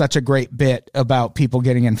has such a great bit about people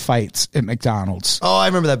getting in fights at McDonald's. Oh, I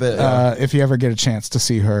remember that bit. If you ever get a chance to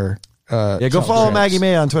see her. Yeah, go tell follow jokes. Maggie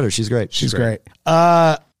May on Twitter. She's great. She's great.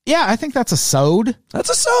 Yeah, I think that's a sode. That's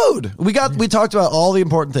a sode. We talked about all the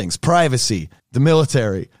important things: privacy, the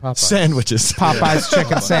military, sandwiches. Popeye's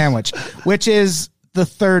chicken sandwich, which is the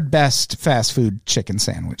third best fast food chicken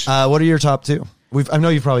sandwich. What are your top two? I know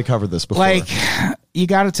you've probably covered this before. Like, you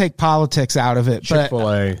got to take politics out of it.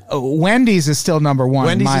 Chick-fil-A. But Wendy's is still number one.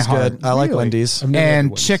 Wendy's in my is heart. good. I like Really? Wendy's. I've never had And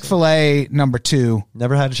Wendy's. Chick-fil-A number 2.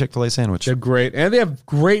 Never had a Chick-fil-A sandwich. They're great. And they have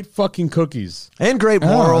great fucking cookies. And great I've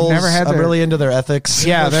morals. never had I'm their- really into their ethics.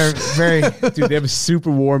 Yeah, they're very. Dude, they have a super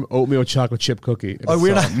warm oatmeal chocolate chip cookie. Oh,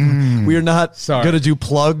 we're not Sorry. going to do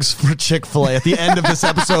plugs for Chick-fil-A at the end of this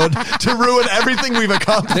episode to ruin everything we've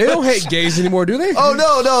accomplished. They don't hate gays anymore, do they? Oh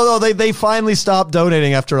no! They finally stopped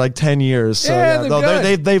donating after like 10 years. So Yeah, they're no,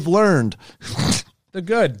 good. they've learned. They're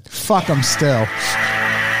good. Fuck them still.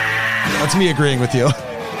 That's me agreeing with you.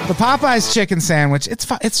 The Popeyes chicken sandwich,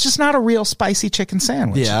 it's just not a real spicy chicken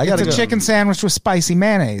sandwich. Yeah, I gotta It's a go. chicken sandwich with spicy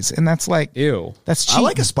mayonnaise, and that's like, Ew. that's I cheating.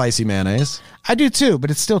 like a spicy mayonnaise. I do too,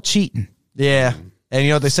 but it's still cheating. Yeah, and you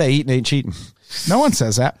know what they say: eating ain't cheating. No one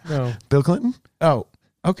says that. No. Bill Clinton, Oh,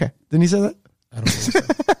 okay. didn't he say that? I don't know.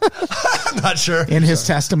 I'm not sure. In his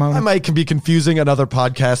testimony. I might be confusing another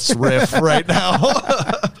podcast's riff right now.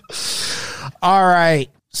 All right.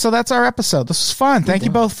 So that's our episode. This was fun. Thank you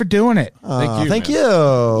both for doing it. Thank you. Thank man.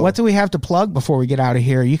 you. What do we have to plug before we get out of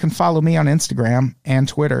here? You can follow me on Instagram and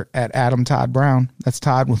Twitter at Adam Todd Brown. That's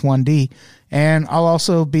Todd with 1D. And I'll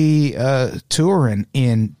also be touring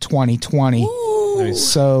in 2020. Nice.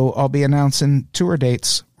 So I'll be announcing tour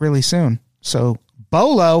dates really soon. So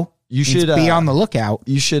Bolo, You should be on the lookout.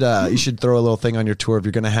 You should throw a little thing on your tour if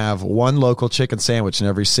you're going to have one local chicken sandwich in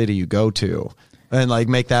every city you go to, and like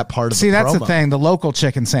make that part of See, the that's promo. the thing. The local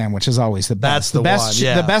chicken sandwich is always the best. That's the best. one,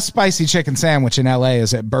 yeah. The best spicy chicken sandwich in LA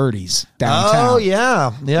is at Birdie's downtown. Oh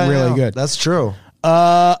yeah, Really yeah. good. That's true.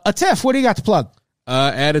 Tiff, what do you got to plug?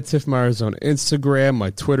 Add a Tiff Myers on Instagram.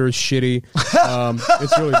 My Twitter is shitty.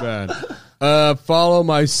 It's really bad. Follow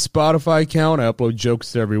my Spotify account. I upload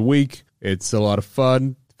jokes there every week. It's a lot of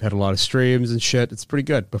fun. I've had a lot of streams and shit. It's pretty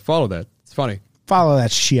good. But follow that. It's funny. Follow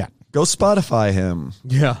that shit. Go Spotify him.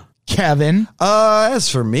 Yeah. Kevin. As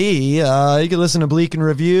for me, you can listen to Bleak and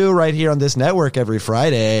Review right here on this network every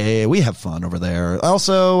Friday. We have fun over there.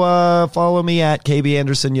 Also, follow me at KB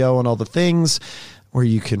Anderson Yo on all the things, where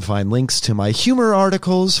you can find links to my humor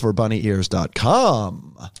articles for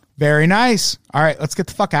bunnyears.com. Very nice. All right, let's get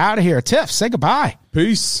the fuck out of here. Tiff, say goodbye.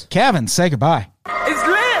 Peace. Kevin, say goodbye.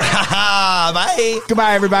 Bye.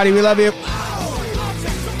 Goodbye, everybody. We love you.